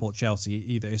didn't support Chelsea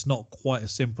either, it's not quite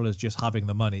as simple as just having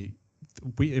the money.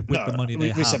 The money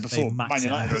we said before, Man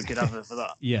United are a good advert for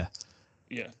that. Yeah.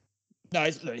 No,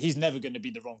 he's never going to be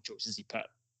the wrong choice, is he, Pep?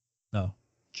 No.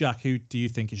 Jack, who do you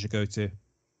think he should go to?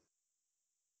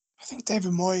 I think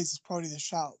David Moyes is probably the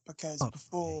shout, because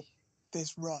before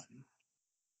this run,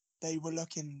 they were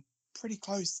looking pretty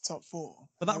close to top 4.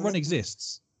 But that run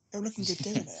exists. They were looking good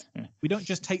doing it. We don't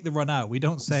just take the run out. We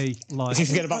don't say, like... If you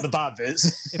forget about the bad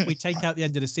bits. If we take out the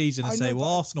end of the season and say, well,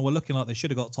 Arsenal were looking like they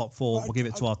should have got top 4, we'll give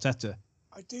it to Arteta.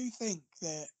 I do think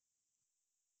that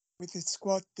with the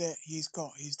squad that he's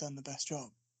got, he's done the best job,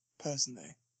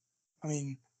 personally. I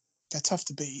mean, they're tough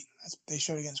to beat, as they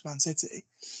showed against Man City,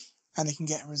 and they can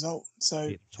get a result.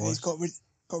 So he's got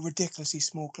ridiculously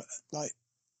small,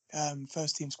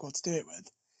 first team squad to do it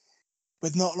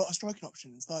with not a lot of striking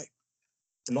options. Like,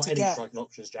 not any striking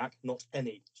options, Jack. Not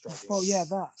any striking. Well, yeah,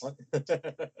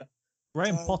 that.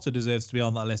 Graham Potter deserves to be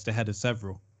on that list ahead of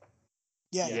several.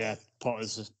 Yeah.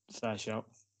 Potter's a fair shout.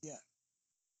 Yeah.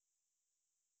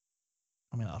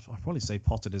 I mean, I'd probably say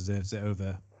Potter deserves it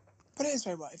over. But it is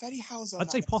very well. If Eddie Howe's on I'd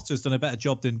say Potter's done a better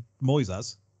job than Moyes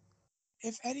has.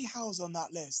 If Eddie Howe's on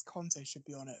that list, Conte should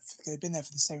be on it. They've been there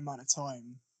for the same amount of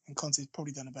time, and Conte's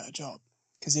probably done a better job,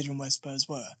 considering where Spurs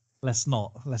were. Let's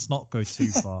not go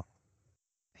too far.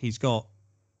 He's got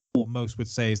what most would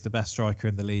say is the best striker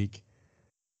in the league,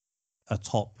 a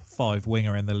top 5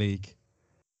 winger in the league.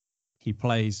 He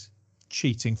plays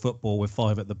cheating football with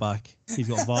 5 at the back. He's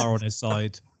got VAR on his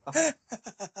side.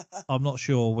 I'm not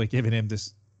sure we're giving him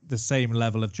the same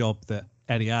level of job that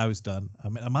Eddie Howe's done. I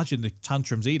mean, imagine the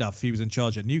tantrums he'd have if he was in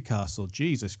charge at Newcastle.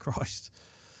 Jesus Christ.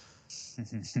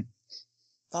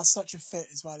 That's such a fit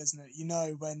as well, isn't it? You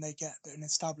know, when they get an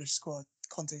established squad,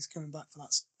 Conte's coming back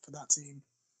for that team.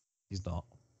 He's not.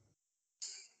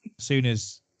 As soon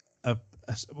as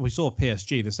we saw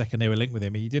PSG the second they were linked with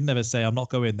him, he didn't ever say, I'm not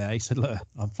going there. He said, look,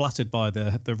 I'm flattered by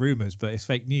the rumours, but it's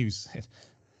fake news.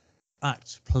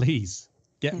 Act, please.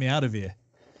 Get me out of here.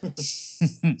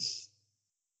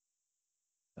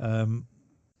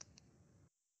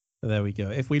 There we go.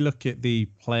 If we look at the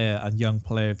player and young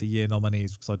player of the year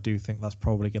nominees, because I do think that's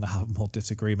probably going to have more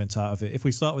disagreement out of it. If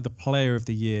we start with the player of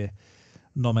the year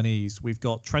nominees, we've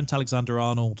got Trent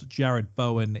Alexander-Arnold, Jared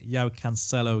Bowen, Joao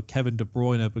Cancelo, Kevin De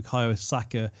Bruyne, Bukayo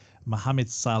Saka, Mohamed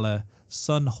Salah,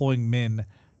 Son Heung-min,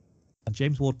 and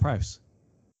James Ward-Prowse.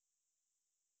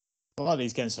 A lot of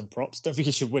these getting some props. Don't think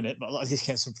he should win it, but a lot of these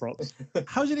getting some props.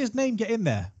 How did his name get in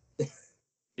there?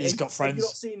 He's got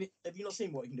friends. Have you not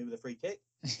seen what he can do with a free kick?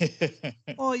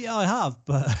 Oh, yeah, I have,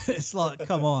 but it's like,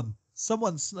 come on.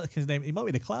 Someone snuck his name. He might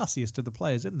be the classiest of the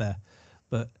players in there,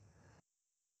 but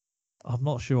I'm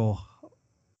not sure.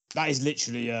 That is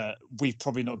literally, we've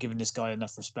probably not given this guy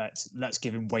enough respect. Let's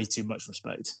give him way too much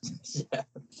respect. Yeah.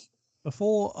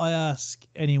 Before I ask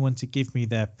anyone to give me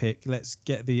their pick, let's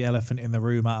get the elephant in the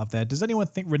room out of there. Does anyone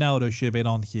think Ronaldo should have been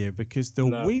on here? Because the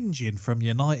whinging from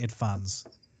United fans.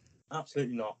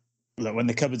 Absolutely not. Look, when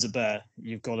the cupboards are bare,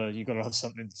 you've got to have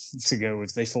something to go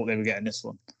with. They thought they were getting this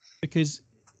one. Because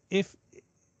if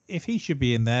he should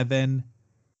be in there, then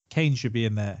Kane should be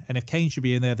in there. And if Kane should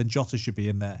be in there, then Jota should be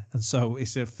in there. And so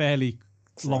it's a fairly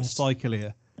long cycle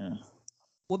here. Yeah.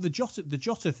 Well, the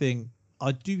Jota thing,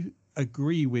 I do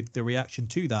agree with the reaction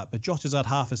to that, but Jota's had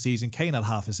half a season, Kane had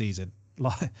half a season.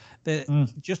 Like,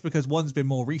 just because one's been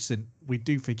more recent, we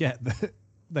do forget that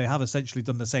they have essentially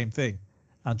done the same thing,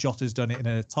 and Jota's done it in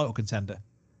a title contender.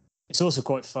 It's also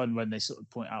quite fun when they sort of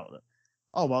point out that,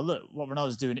 oh, well, look, what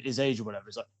Ronaldo's doing at his age or whatever.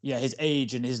 It's like, yeah, his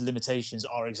age and his limitations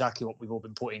are exactly what we've all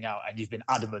been pointing out, and you've been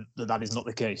adamant that that is not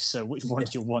the case. So which one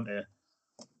do you want here?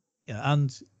 Yeah,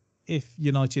 and if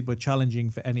United were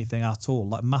challenging for anything at all,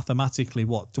 like mathematically,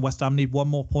 what, do West Ham need one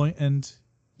more point and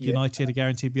United are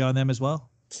guaranteed behind them as well?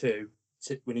 2.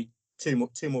 We need two more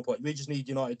points. We just need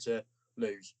United to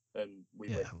lose, and we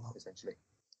win, essentially.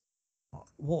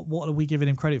 What are we giving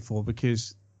him credit for?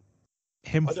 Because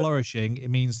him flourishing, it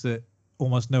means that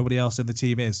almost nobody else in the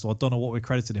team is. So I don't know what we're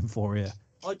crediting him for here.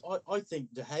 I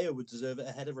think De Gea would deserve it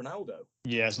ahead of Ronaldo.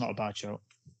 Yeah, it's not a bad shout.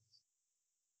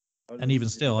 And even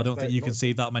still, I don't think you can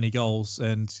see that many goals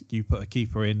and you put a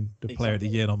keeper in the player of the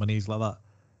year nominees like that.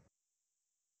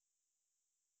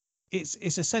 It's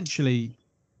essentially,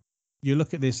 you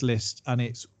look at this list and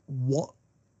it's what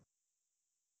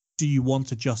do you want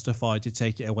to justify to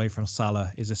take it away from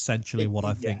Salah is essentially what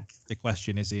I think the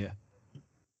question is here.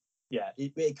 Yeah,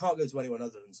 it can't go to anyone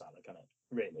other than Salah, can it?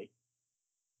 Really?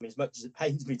 I mean, as much as it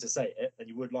pains me to say it, and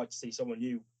you would like to see someone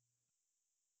new,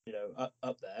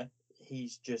 up there,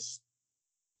 he's just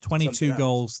 22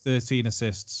 goals, 13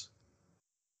 assists.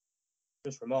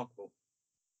 Just remarkable.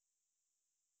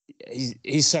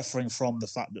 He's suffering from the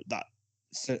fact that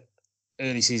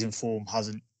early season form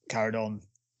hasn't carried on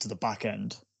to the back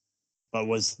end. But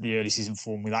was the early season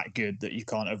form that good that you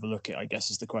can't overlook it, I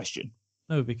guess, is the question.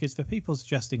 No, because for people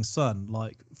suggesting Son,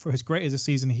 like, for as great as a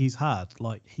season he's had,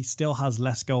 like, he still has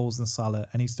less goals than Salah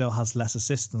and he still has less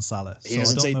assists than Salah. He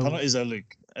doesn't take penalties though,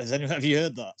 Luke. Have you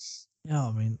heard that? Yeah,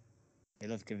 I mean, I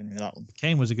love giving you that one.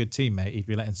 Kane was a good teammate. He'd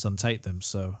be letting Son take them.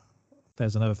 So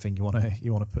there's another thing you want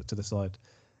to put to the side.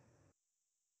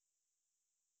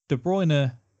 De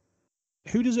Bruyne,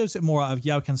 who deserves it more out of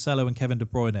João Cancelo and Kevin De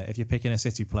Bruyne if you're picking a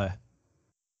City player?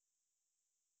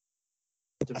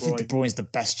 I think De Bruyne's the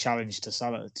best challenge to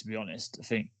Salah, to be honest. I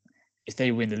think if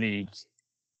they win the league,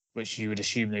 which you would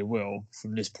assume they will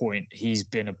from this point, he's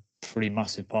been a pretty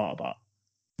massive part of that.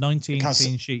 19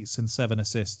 clean sheets and 7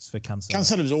 assists for Cancelo.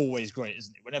 Cancelo's always great,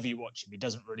 isn't he? Whenever you watch him, he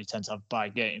doesn't really tend to have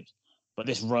bad games. But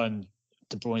this run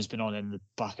De Bruyne's been on in the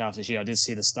back half of this year, I did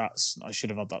see the stats. I should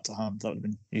have had that to hand. That would have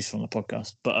been useful on the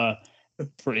podcast. But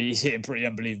he's hitting pretty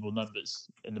unbelievable numbers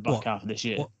in the back half of this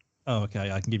year. What? Oh,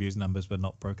 okay. I can give you his numbers, but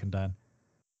not broken down.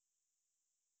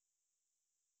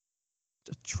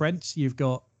 Trent, you've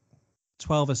got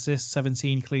 12 assists,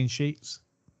 17 clean sheets.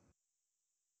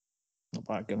 Not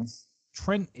bad going.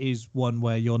 Trent is one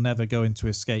where you're never going to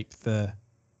escape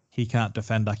he can't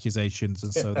defend accusations,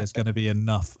 and so there's going to be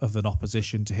enough of an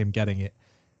opposition to him getting it.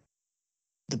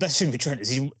 The best thing with Trent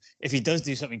is if he does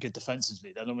do something good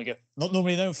defensively, they'll normally go, not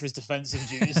normally known for his defensive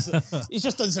duties. He's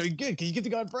just done something good. Can you give the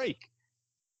guy a break?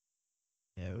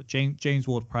 Yeah, James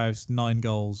Ward-Prowse, 9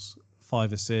 goals,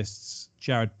 5 assists.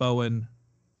 Jared Bowen,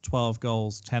 12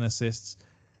 goals, 10 assists.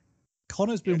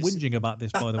 Connor's been whinging about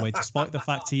this, by the way, despite the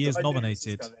fact he is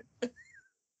nominated.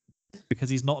 Because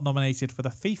he's not nominated for the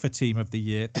FIFA Team of the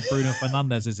Year that Bruno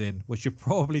Fernandes is in, which should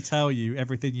probably tell you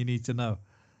everything you need to know.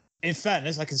 In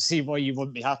fairness, I can see why you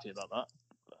wouldn't be happy about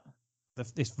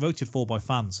that. It's voted for by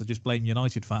fans, so just blame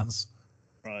United fans.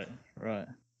 Right.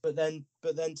 But then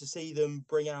to see them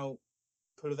bring out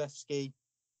Kulusevski,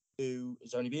 who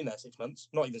has only been there 6 months,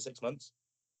 not even 6 months,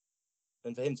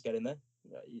 and for him to get in there,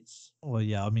 it's... Well,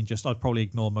 yeah, I mean, I'd probably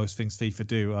ignore most things FIFA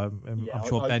do. I'm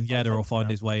sure Ben Yedder will find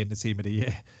his way in the Team of the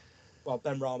Year. Well,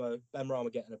 Ben Rama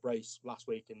getting a brace last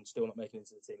week and still not making it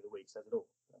into the Team of the Week says it all.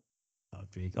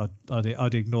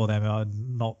 I'd ignore them. I'd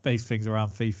not base things around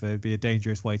FIFA. It'd be a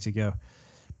dangerous way to go.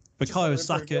 Bukayo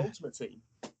Saka.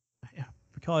 Yeah,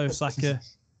 Bukayo Saka.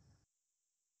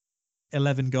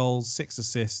 11 goals, 6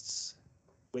 assists.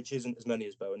 Which isn't as many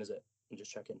as Bowen, is it? I'm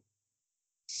just checking.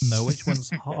 No, which one's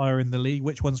higher in the league?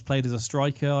 Which one's played as a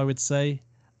striker, I would say,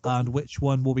 and which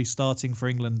one will be starting for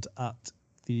England at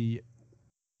the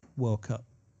World Cup?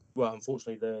 Well,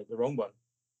 unfortunately, the wrong one.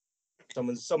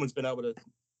 Someone's been able to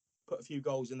put a few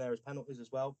goals in there as penalties as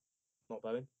well. Not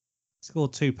Bowen.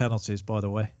 Scored 2 penalties, by the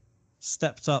way.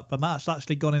 Stepped up, and that's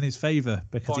actually gone in his favour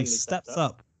because he stepped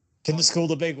up. Couldn't score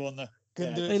the big one though.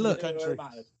 Couldn't do it for the country.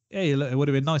 Yeah, look, it would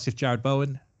have been nice if Jared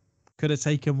Bowen could have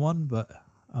taken one, but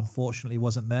unfortunately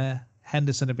wasn't there.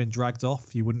 Henderson had been dragged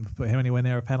off. You wouldn't put him anywhere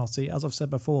near a penalty. As I've said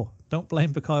before, don't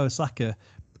blame Bukayo Saka.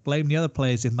 Blame the other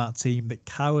players in that team that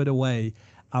cowered away,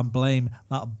 and blame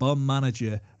that bum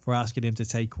manager for asking him to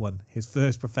take one. His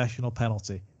first professional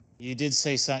penalty. You did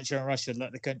say Sancho and Rashford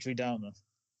let the country down, though.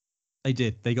 They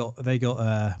did. They got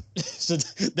so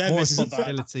more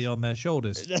responsibility on their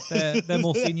shoulders. They're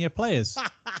more senior players.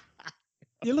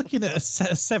 You're looking at a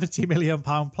 £70 million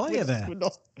player there.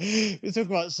 We're talking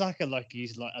about Saka like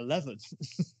he's like 11.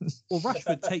 Well,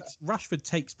 Rashford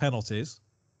takes penalties.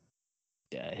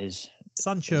 Yeah,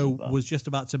 Sancho was just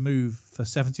about to move for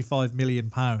 £75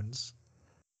 million.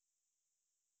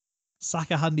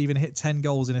 Saka hadn't even hit 10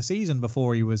 goals in a season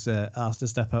before he was asked to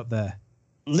step up there.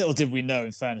 Little did we know,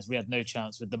 in fairness, we had no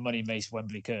chance with the Money Mace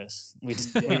Wembley curse. We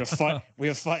were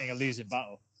fighting a losing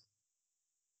battle.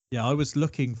 Yeah, I was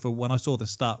looking for when I saw the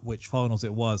stat which finals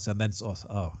it was, and then sort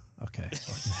of, okay.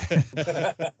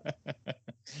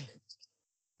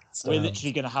 We're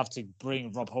literally going to have to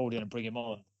bring Rob Holding and bring him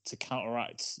on to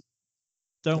counteract.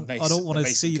 I don't want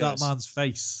to see that man's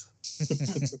face.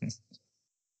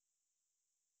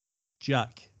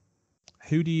 Jack,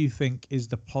 who do you think is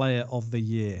the player of the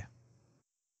year?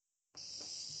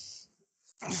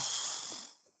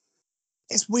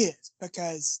 It's weird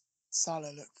because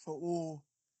Salah looked, for all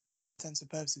intents and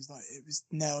purposes, like it was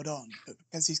nailed on, but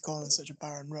because he's gone on such a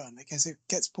barren run, I guess it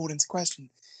gets pulled into question.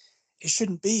 It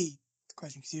shouldn't be the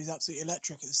question because he was absolutely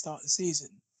electric at the start of the season.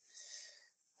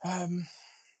 I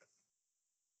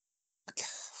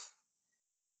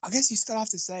guess you still have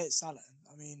to say it's Salah.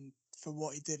 I mean, for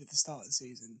what he did at the start of the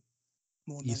season.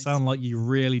 You sound like you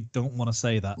really don't want to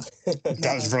say that.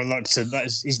 That was reluctant.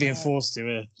 He's being forced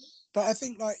to. But I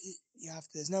think like you have to.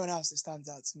 There's no one else that stands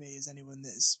out to me as anyone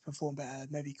that's performed better.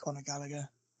 Maybe Conor Gallagher.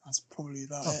 That's probably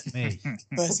about it. Me.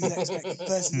 versus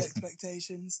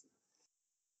expectations.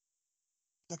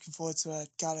 Looking forward to a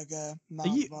Gallagher,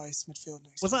 Mount, Rice midfield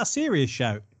next. Was that a serious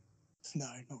shout? No,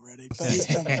 not really. But he's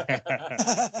done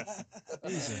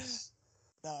Jesus.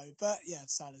 No, but yeah,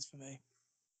 Salah's for me.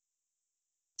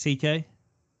 TK?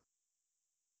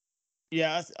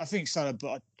 Yeah, I think Salah, but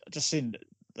I just seen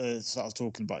the stat I was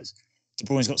talking about. De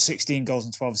Bruyne's got 16 goals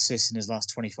and 12 assists in his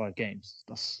last 25 games.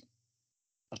 That's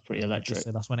pretty electric.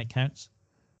 So that's when it counts?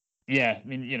 Yeah, I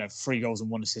mean, 3 goals and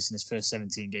 1 assist in his first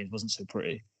 17 games wasn't so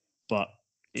pretty, but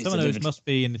some of those must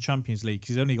be in the Champions League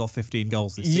because he's only got 15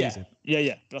 goals this season.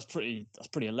 Yeah. But that's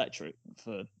pretty electric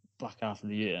for back half of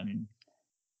the year. I mean,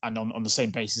 and on the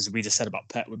same basis as we just said about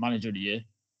Pep with Manager of the Year,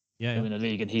 in the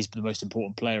league, and he's the most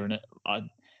important player in it.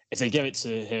 If they give it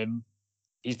to him,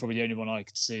 he's probably the only one I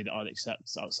could see that I'd accept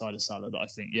outside of Salah. That I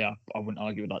think, I wouldn't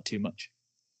argue with that too much.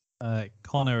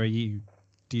 Connor,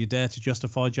 do you dare to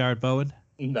justify Jared Bowen?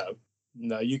 No.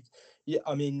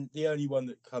 I mean, the only one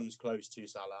that comes close to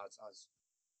Salah, as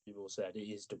you've all said, it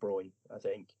is De Bruyne. I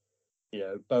think,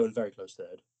 Bowen very close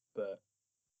third, but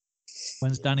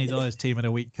when's Danny Dyer's team of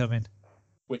the week coming?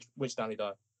 Which Danny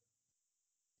Dyer?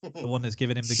 The one that's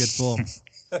giving him the good form.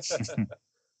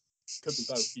 Could be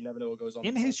both. You never know what goes on.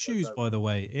 In his shoes, by the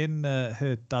way, in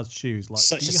her dad's shoes, like,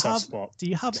 do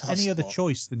you have any other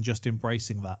choice than just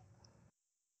embracing that?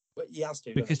 But he has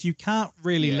to, because you can't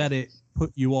really let it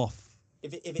put you off.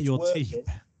 If it's your working, team,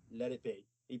 let it be.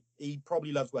 He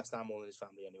probably loves West Ham more than his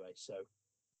family anyway. So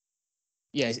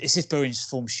yeah, it's if Bowen's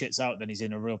form shits out, then he's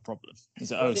in a real problem.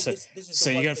 He's like, so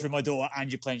you're going through my door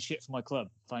and you're playing shit for my club.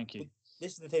 Thank you.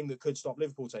 This is the thing that could stop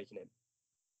Liverpool taking him.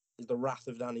 Is the wrath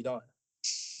of Danny Dyer.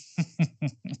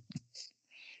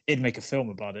 He'd make a film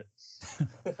about it.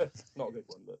 Not a good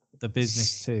one, but The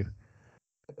Business too.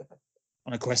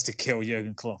 On a quest to kill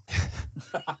Jurgen Klopp.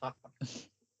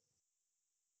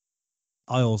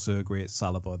 I also agree it's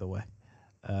Salah, by the way.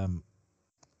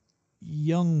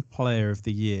 Young Player of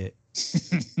the Year.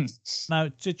 Now,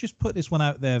 to just put this one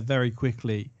out there very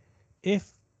quickly,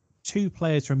 if 2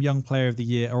 players from Young Player of the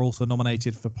Year are also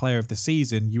nominated for Player of the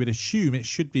Season, you would assume it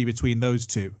should be between those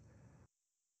 2.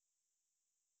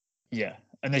 Yeah,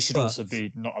 and they should also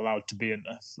be not allowed to be in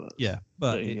there.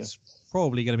 But it's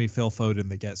probably going to be Phil Foden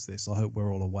that gets this. I hope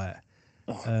we're all aware.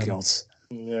 Oh, God.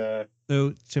 Yeah.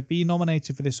 So to be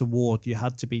nominated for this award, you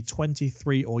had to be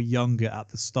 23 or younger at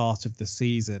the start of the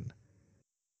season.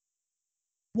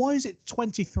 Why is it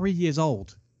 23 years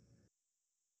old?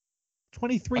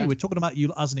 23, we're talking about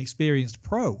you as an experienced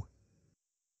pro.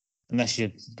 Unless you're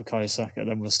Bukayo Saka,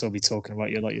 then we'll still be talking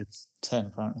about you like you're 10,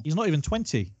 apparently. He's not even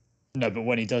 20. No, but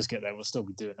when he does get there, we'll still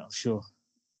be doing it, I'm sure.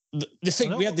 The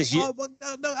thing we had this year.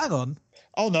 No, hang on.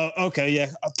 Oh no, okay,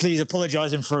 yeah. Please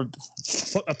apologise for.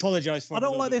 I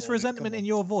don't like this resentment in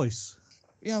your voice.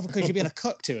 Yeah, because you're being a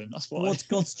cuck to him. That's why. Towards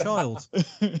God's child.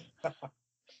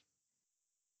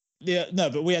 Yeah, no,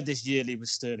 but we had this yearly with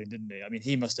Sterling, didn't we? I mean,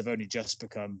 he must have only just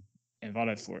become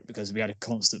invalid for it because we had a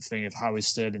constant thing of how is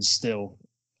Sterling still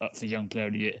up for Young Player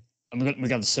of the Year, and we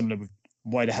got the similar with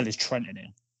why the hell is Trent in here?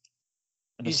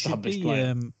 It should be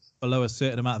below a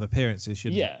certain amount of appearances,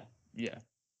 shouldn't it? Yeah.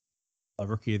 A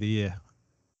Rookie of the Year.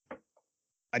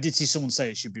 I did see someone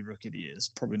say it should be Rookie of the Year. It's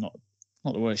probably not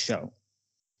the worst shout.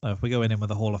 No, if we're going in with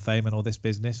the Hall of Fame and all this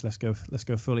business, let's go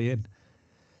fully in.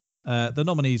 The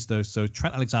nominees, though, so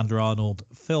Trent Alexander-Arnold,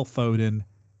 Phil Foden,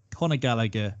 Conor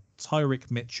Gallagher, Tyrick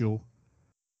Mitchell,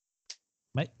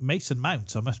 Mason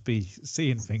Mount. I must be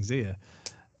seeing things here.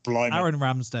 Blimey. Aaron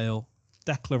Ramsdale,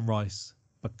 Declan Rice,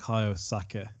 Bukayo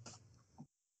Saka.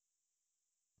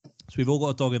 So we've all got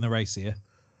a dog in the race here.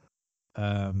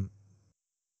 I'm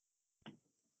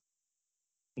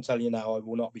telling you now, I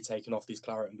will not be taking off these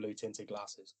claret and blue tinted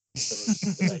glasses for this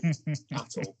debate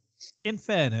at all. In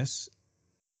fairness,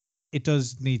 it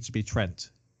does need to be Trent.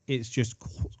 It's just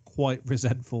quite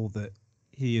resentful that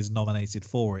he is nominated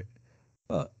for it.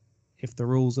 But if the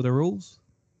rules are the rules,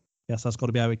 yes, that's got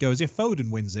to be how it goes. If Foden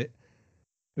wins it,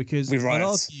 because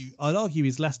I'd argue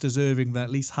he's less deserving than at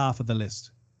least half of the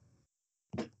list.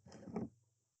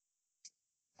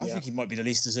 I think he might be the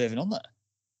least deserving on there.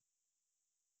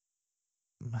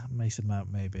 Mason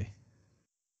Mount, maybe.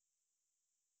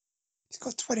 He's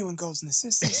got 21 goals and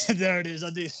assists. There it is. I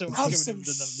do so Have some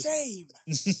shame.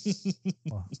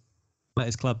 Well, let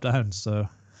his club down, so.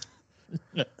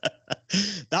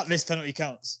 That missed penalty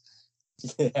counts.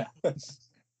 Yeah.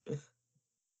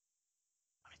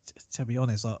 To be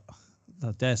honest, I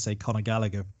dare say Conor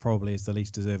Gallagher probably is the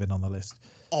least deserving on the list.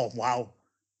 Oh, wow.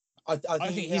 I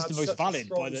think he's the most valid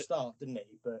by by the start, didn't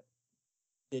he? But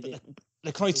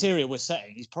the criteria we're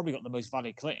setting, he's probably got the most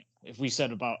valid claim. If we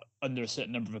said about under a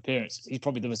certain number of appearances, he's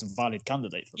probably the most valid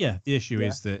candidate. For yeah, the issue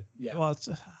is that well,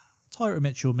 Tyra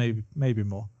Mitchell maybe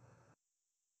more.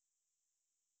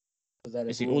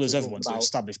 You see, all those other ones are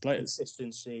established players.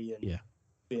 Consistency and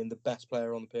being the best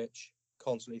player on the pitch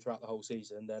constantly throughout the whole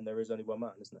season, then there is only one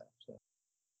man, isn't there? So.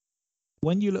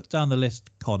 When you look down the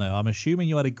list, Connor, I'm assuming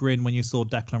you had a grin when you saw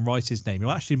Declan Rice's name. It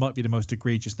actually might be the most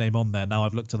egregious name on there. Now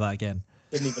I've looked at that again.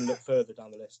 Didn't even look further down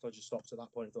the list. I just stopped at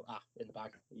that point and thought, in the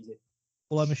bag, easy.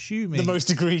 Well, I'm assuming... The most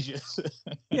egregious.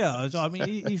 Yeah, I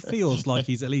mean, he feels like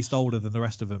he's at least older than the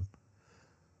rest of them.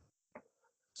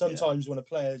 Sometimes when a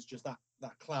player's just that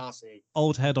classy...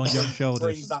 Old head on young shoulders.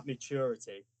 Brings that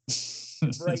maturity.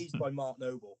 Raised by Mark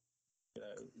Noble. You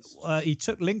know, he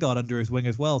took Lingard under his wing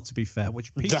as well, to be fair,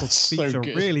 which people seem to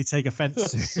really take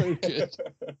offence to. So good.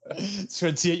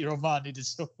 28-year-old man needed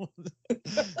someone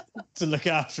to look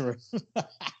after him.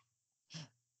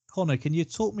 Connor, can you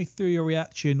talk me through your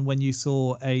reaction when you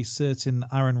saw a certain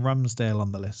Aaron Ramsdale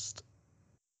on the list?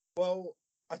 Well,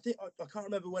 I think I can't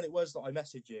remember when it was that I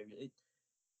messaged you.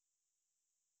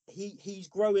 He's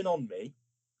growing on me.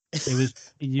 It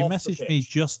was you messaged me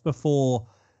just before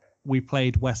we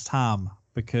played West Ham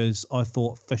because I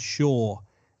thought for sure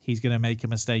he's going to make a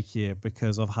mistake here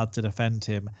because I've had to defend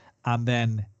him, and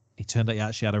then it turned out he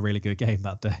actually had a really good game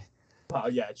that day. Well,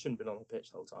 yeah, it shouldn't have been on the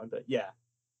pitch the whole time, but yeah.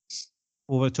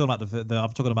 Well, we're talking about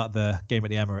I'm talking about the game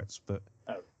at the Emirates, but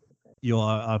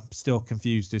I'm still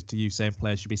confused as to you saying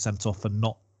players should be sent off for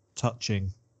not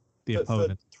touching the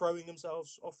opponent, for throwing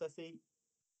themselves off their feet.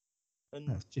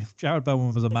 And if Jared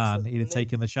Bowen was a man, he'd have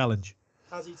taken the challenge.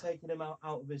 Has he taken him out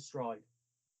of his stride?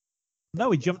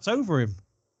 No, he jumped over him.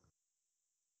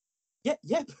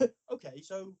 Yeah, but okay,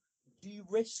 so do you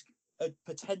risk a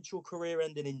potential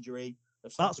career-ending injury?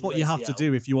 That's what you have to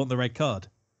do if you want the red card.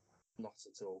 Not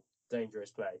at all.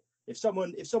 Dangerous play. If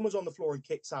someone's on the floor and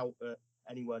kicks out at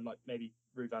anyone, like maybe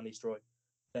Ruud van Nistelrooy,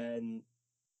 then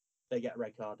they get a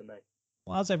red card, don't they?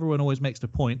 Well, as everyone always makes the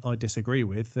point, I disagree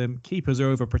with. Keepers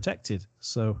are overprotected,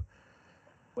 so.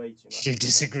 Way too much. You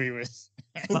disagree with.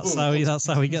 That's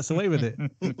how he gets away with it.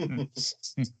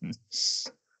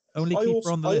 Only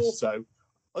keeper on the list. I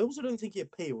also don't think he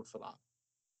appealed for that.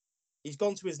 He's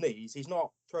gone to his knees. He's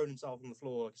not thrown himself on the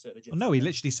floor like a certain Well, no, he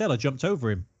literally said I jumped over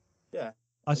him. Yeah.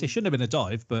 I say it shouldn't have been a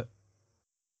dive, but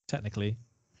technically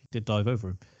he did dive over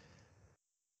him.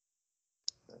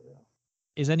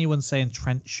 Is anyone saying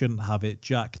Trent shouldn't have it?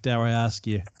 Jack, dare I ask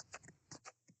you?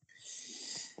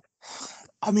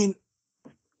 I mean,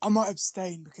 I might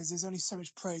abstain because there's only so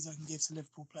much praise I can give to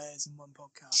Liverpool players in one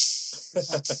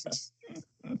podcast.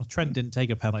 Well, Trent didn't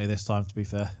take a penalty this time, to be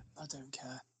fair. I don't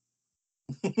care.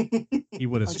 He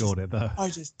would have scored it, though. I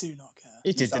just do not care.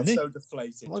 He did, didn't he? So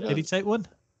deflated. Did he take one?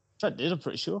 Trent did, I'm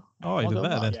pretty sure. Oh, he did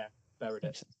better then. Yeah, buried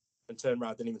it. And turned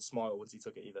around, didn't even smile once he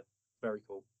took it either. Very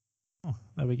cool. Oh,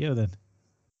 there we go then.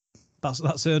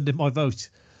 That's earned him my vote.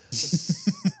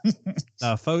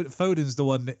 Now, Foden's the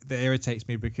one that irritates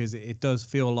me because it does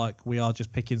feel like we are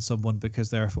just picking someone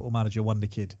because they're a Football Manager wonder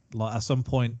kid. Like at some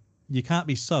point, you can't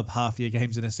be sub half your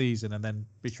games in a season and then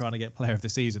be trying to get player of the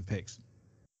season picks.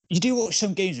 You do watch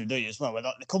some games with him, don't you, as well, where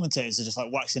like, the commentators are just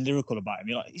like waxing lyrical about him.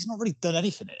 You're like, he's not really done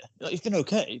anything here. Like, he's been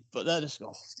okay, but they're just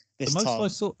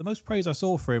the most praise I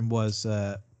saw for him was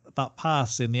that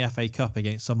pass in the FA Cup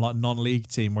against some like non-league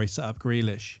team where he set up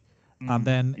Grealish. And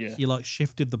then he like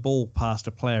shifted the ball past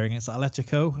a player against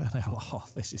Atletico. And I thought, oh,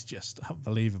 this is just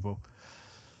unbelievable.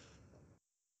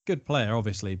 Good player,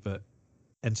 obviously, but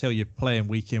until you're playing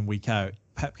week in, week out,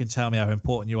 Pep can tell me how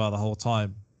important you are the whole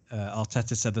time.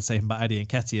 Arteta said the same about Eddie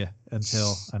Nketiah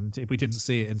and we didn't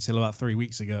see it until about 3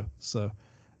 weeks ago. So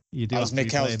you do have to be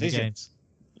playing the games.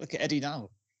 Look at Eddie now.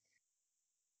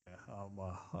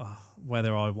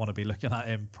 Whether I want to be looking at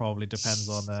him probably depends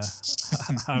on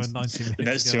how 90 minutes. The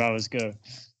next 2 hours go.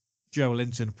 Joe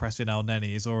Linton pressing El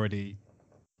Neni is already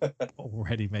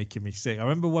making me sick. I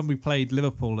remember when we played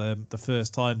Liverpool the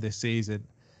first time this season,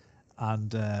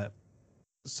 and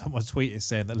someone tweeted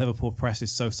saying that Liverpool press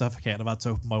is so suffocating, I've had to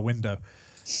open my window.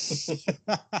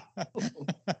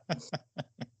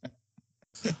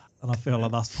 And I feel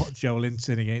like that's what Joe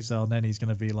Linton against El Neni is going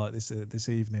to be like this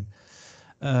evening.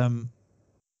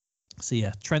 So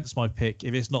yeah, Trent's my pick.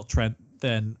 If it's not Trent,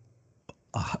 then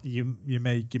you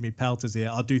may give me pelters here.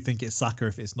 I do think it's Saka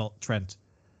if it's not Trent.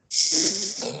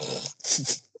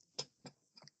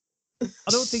 I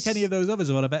don't think any of those others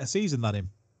have had a better season than him.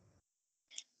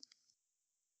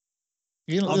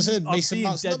 I'm being deadly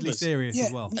numbers. serious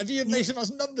as well. Have you had Mason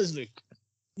Mount's numbers, Luke?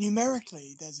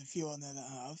 Numerically, there's a few on there that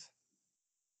have.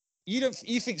 You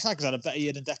think Saka's had a better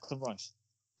year than Declan Rice?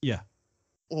 Yeah.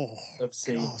 Oh,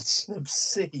 obscene. God.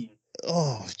 Obscene.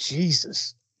 Oh,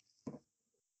 Jesus.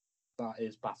 That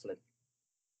is baffling.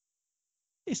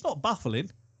 It's not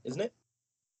baffling, isn't it?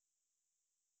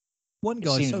 One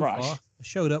guy so rash. far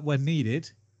showed up when needed.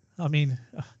 I mean,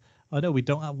 I know we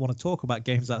don't want to talk about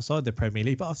games outside the Premier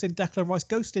League, but I've seen Declan Rice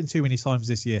ghosting too many times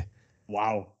this year.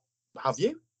 Wow. Have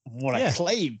you? What a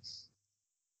claim.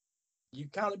 You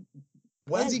can't.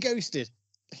 When's he ghosted?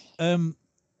 The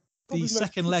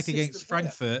second leg against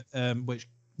Frankfurt, which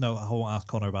no, I won't ask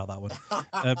Connor about that one.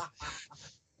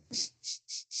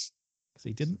 Because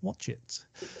he didn't watch it.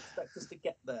 Didn't expect us to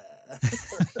get there.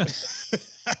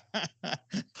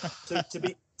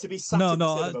 to be sat no, in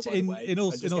no. the cinema, by the way, In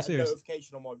all and just get seriousness, a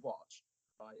notification on my watch,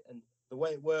 right? And the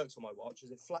way it works on my watch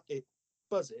is it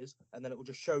buzzes, and then it will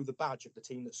just show the badge of the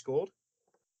team that scored.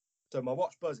 So my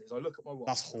watch buzzes. I look at my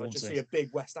watch. I just see a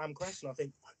big West Ham crest, and I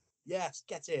think, yes,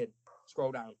 get in.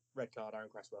 Scroll down, red card, Aaron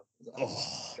Cresswell.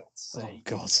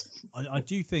 God. I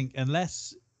do think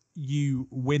unless you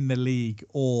win the league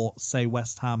or say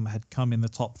West Ham had come in the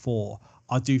top 4,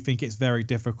 I do think it's very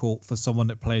difficult for someone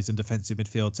that plays in defensive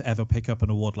midfield to ever pick up an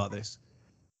award like this.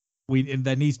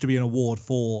 There needs to be an award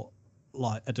for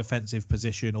like a defensive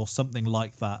position or something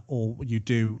like that, or you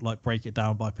do like break it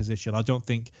down by position. I don't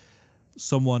think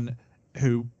someone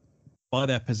who by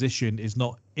their position is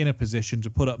not in a position to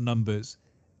put up numbers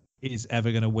is ever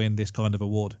going to win this kind of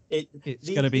award. It's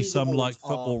going to be some like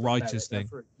football writers thing.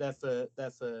 They're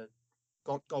for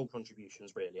goal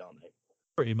contributions, really, aren't they?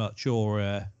 Pretty much,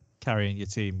 or carrying your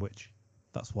team, which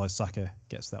that's why Saka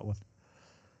gets that one.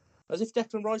 As if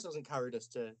Declan Rice hasn't carried us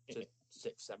to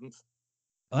 6th, 7th.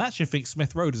 I actually think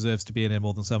Smith Rowe deserves to be in here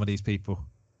more than some of these people.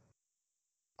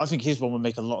 I think his one would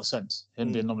make a lot of sense.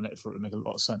 Him being nominated for it would make a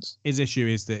lot of sense. His issue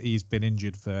is that he's been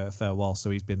injured for a fair while, so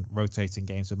he's been rotating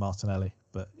games with Martinelli.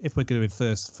 But if we're doing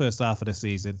first half of the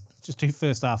season, just do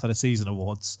first half of the season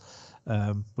awards,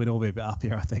 we'd all be a bit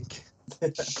happier, I think.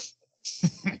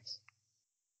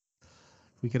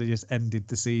 We could have just ended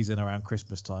the season around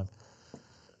Christmas time.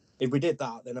 If we did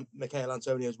that, then Michail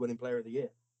Antonio's winning player of the year.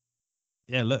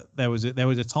 Yeah, look, there was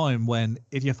a time when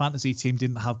if your fantasy team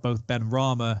didn't have both Ben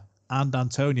Rama and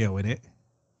Antonio in it,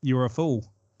 you were a fool.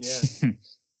 Yeah.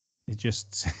 It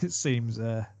seems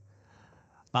that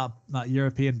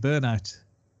European burnout,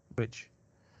 which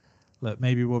look,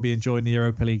 maybe we'll be enjoying the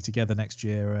Europa League together next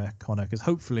year, Connor, because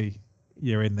hopefully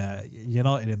you're in there.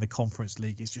 United in the Conference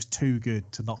League is just too good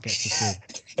to not get to see.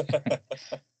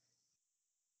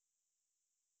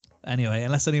 Anyway,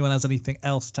 unless anyone has anything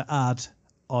else to add,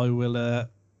 I will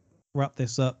wrap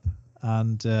this up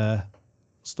and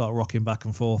start rocking back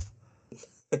and forth.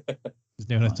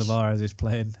 Nuno Tavares is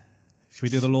playing. Should we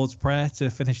do the Lord's Prayer to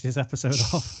finish this episode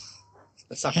off?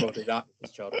 Saka will do that.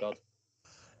 It's child God.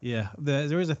 Yeah,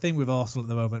 there is a thing with Arsenal at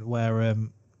the moment where,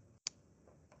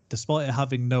 despite it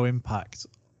having no impact,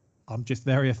 I'm just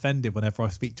very offended whenever I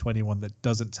speak to anyone that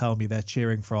doesn't tell me they're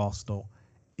cheering for Arsenal,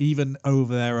 even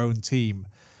over their own team.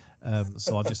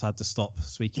 So I just had to stop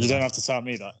speaking. You don't have to tell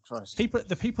me that. Christ.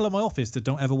 The people in my office that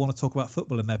don't ever want to talk about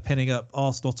football and they're pinning up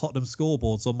Arsenal Tottenham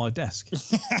scoreboards on my desk.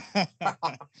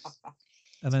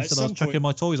 And then said I was chucking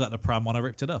my toys out the pram when I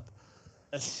ripped it up.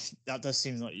 That does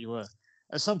seem like you were.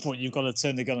 At some point, you've got to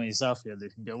turn the gun on yourself here,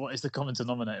 Luke, and go, what is the common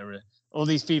denominator here? All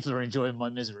these people are enjoying my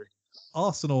misery.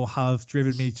 Arsenal have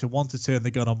driven me to want to turn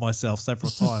the gun on myself several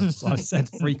times. I said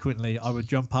frequently I would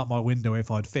jump out my window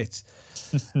if I'd fit.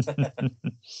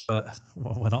 But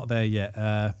we're not there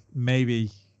yet. Maybe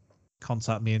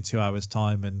contact me in 2 hours'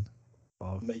 time and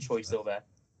make sure you're still there.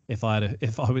 If I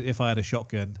had a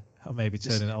shotgun I'll maybe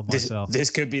turn it on myself. This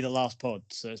could be the last pod,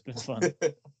 so it's been fun.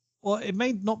 Well, it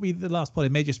may not be the last pod.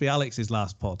 It may just be Alex's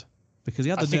last pod because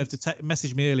he had the nerve to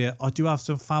message me earlier. I do have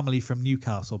some family from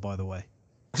Newcastle, by the way.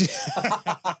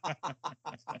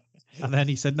 And then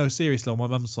he said, no, seriously, on my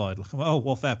mum's side. Like, oh,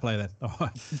 well, fair play then. All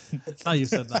right. Now you've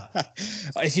said that.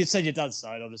 If you'd said your dad's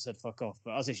side, I'd have said fuck off.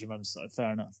 But as it's your mum's side,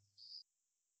 fair enough.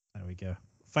 There we go.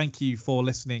 Thank you for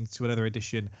listening to another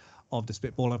edition of the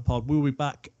Spitballing Pod. We'll be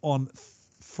back on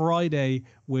Friday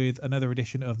with another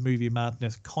edition of Movie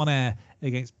Madness. Con Air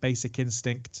against Basic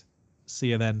Instinct. See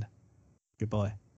you then. Goodbye.